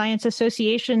consumer science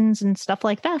associations and stuff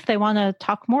like that if they want to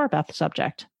talk more about the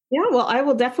subject. Yeah, well, I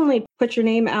will definitely put your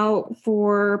name out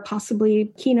for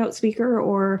possibly keynote speaker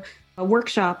or a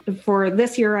workshop for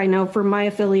this year. I know for my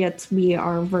affiliates, we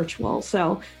are virtual.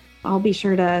 So I'll be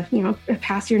sure to,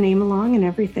 pass your name along and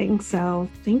everything. So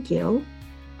thank you.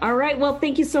 All right. Well,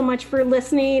 thank you so much for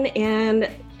listening. And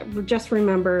just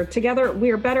remember, together,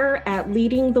 we are better at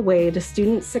leading the way to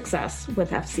student success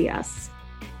with FCS.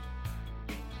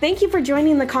 Thank you for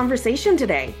joining the conversation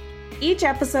today. Each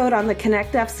episode on the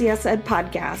Connect FCS Ed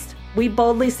podcast, we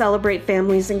boldly celebrate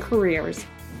families and careers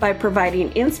by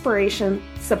providing inspiration,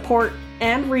 support,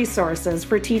 and resources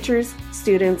for teachers,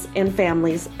 students, and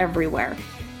families everywhere.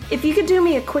 If you could do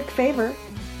me a quick favor,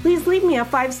 please leave me a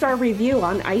 5-star review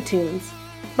on iTunes.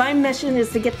 My mission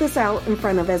is to get this out in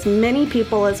front of as many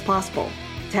people as possible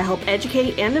to help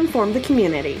educate and inform the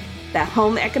community that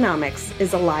home economics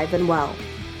is alive and well.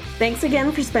 Thanks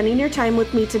again for spending your time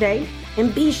with me today,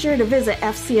 and be sure to visit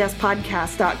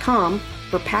fcspodcast.com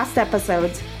for past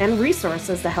episodes and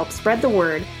resources to help spread the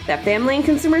word that family and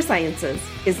consumer sciences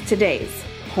is today's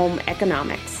home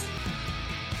economics.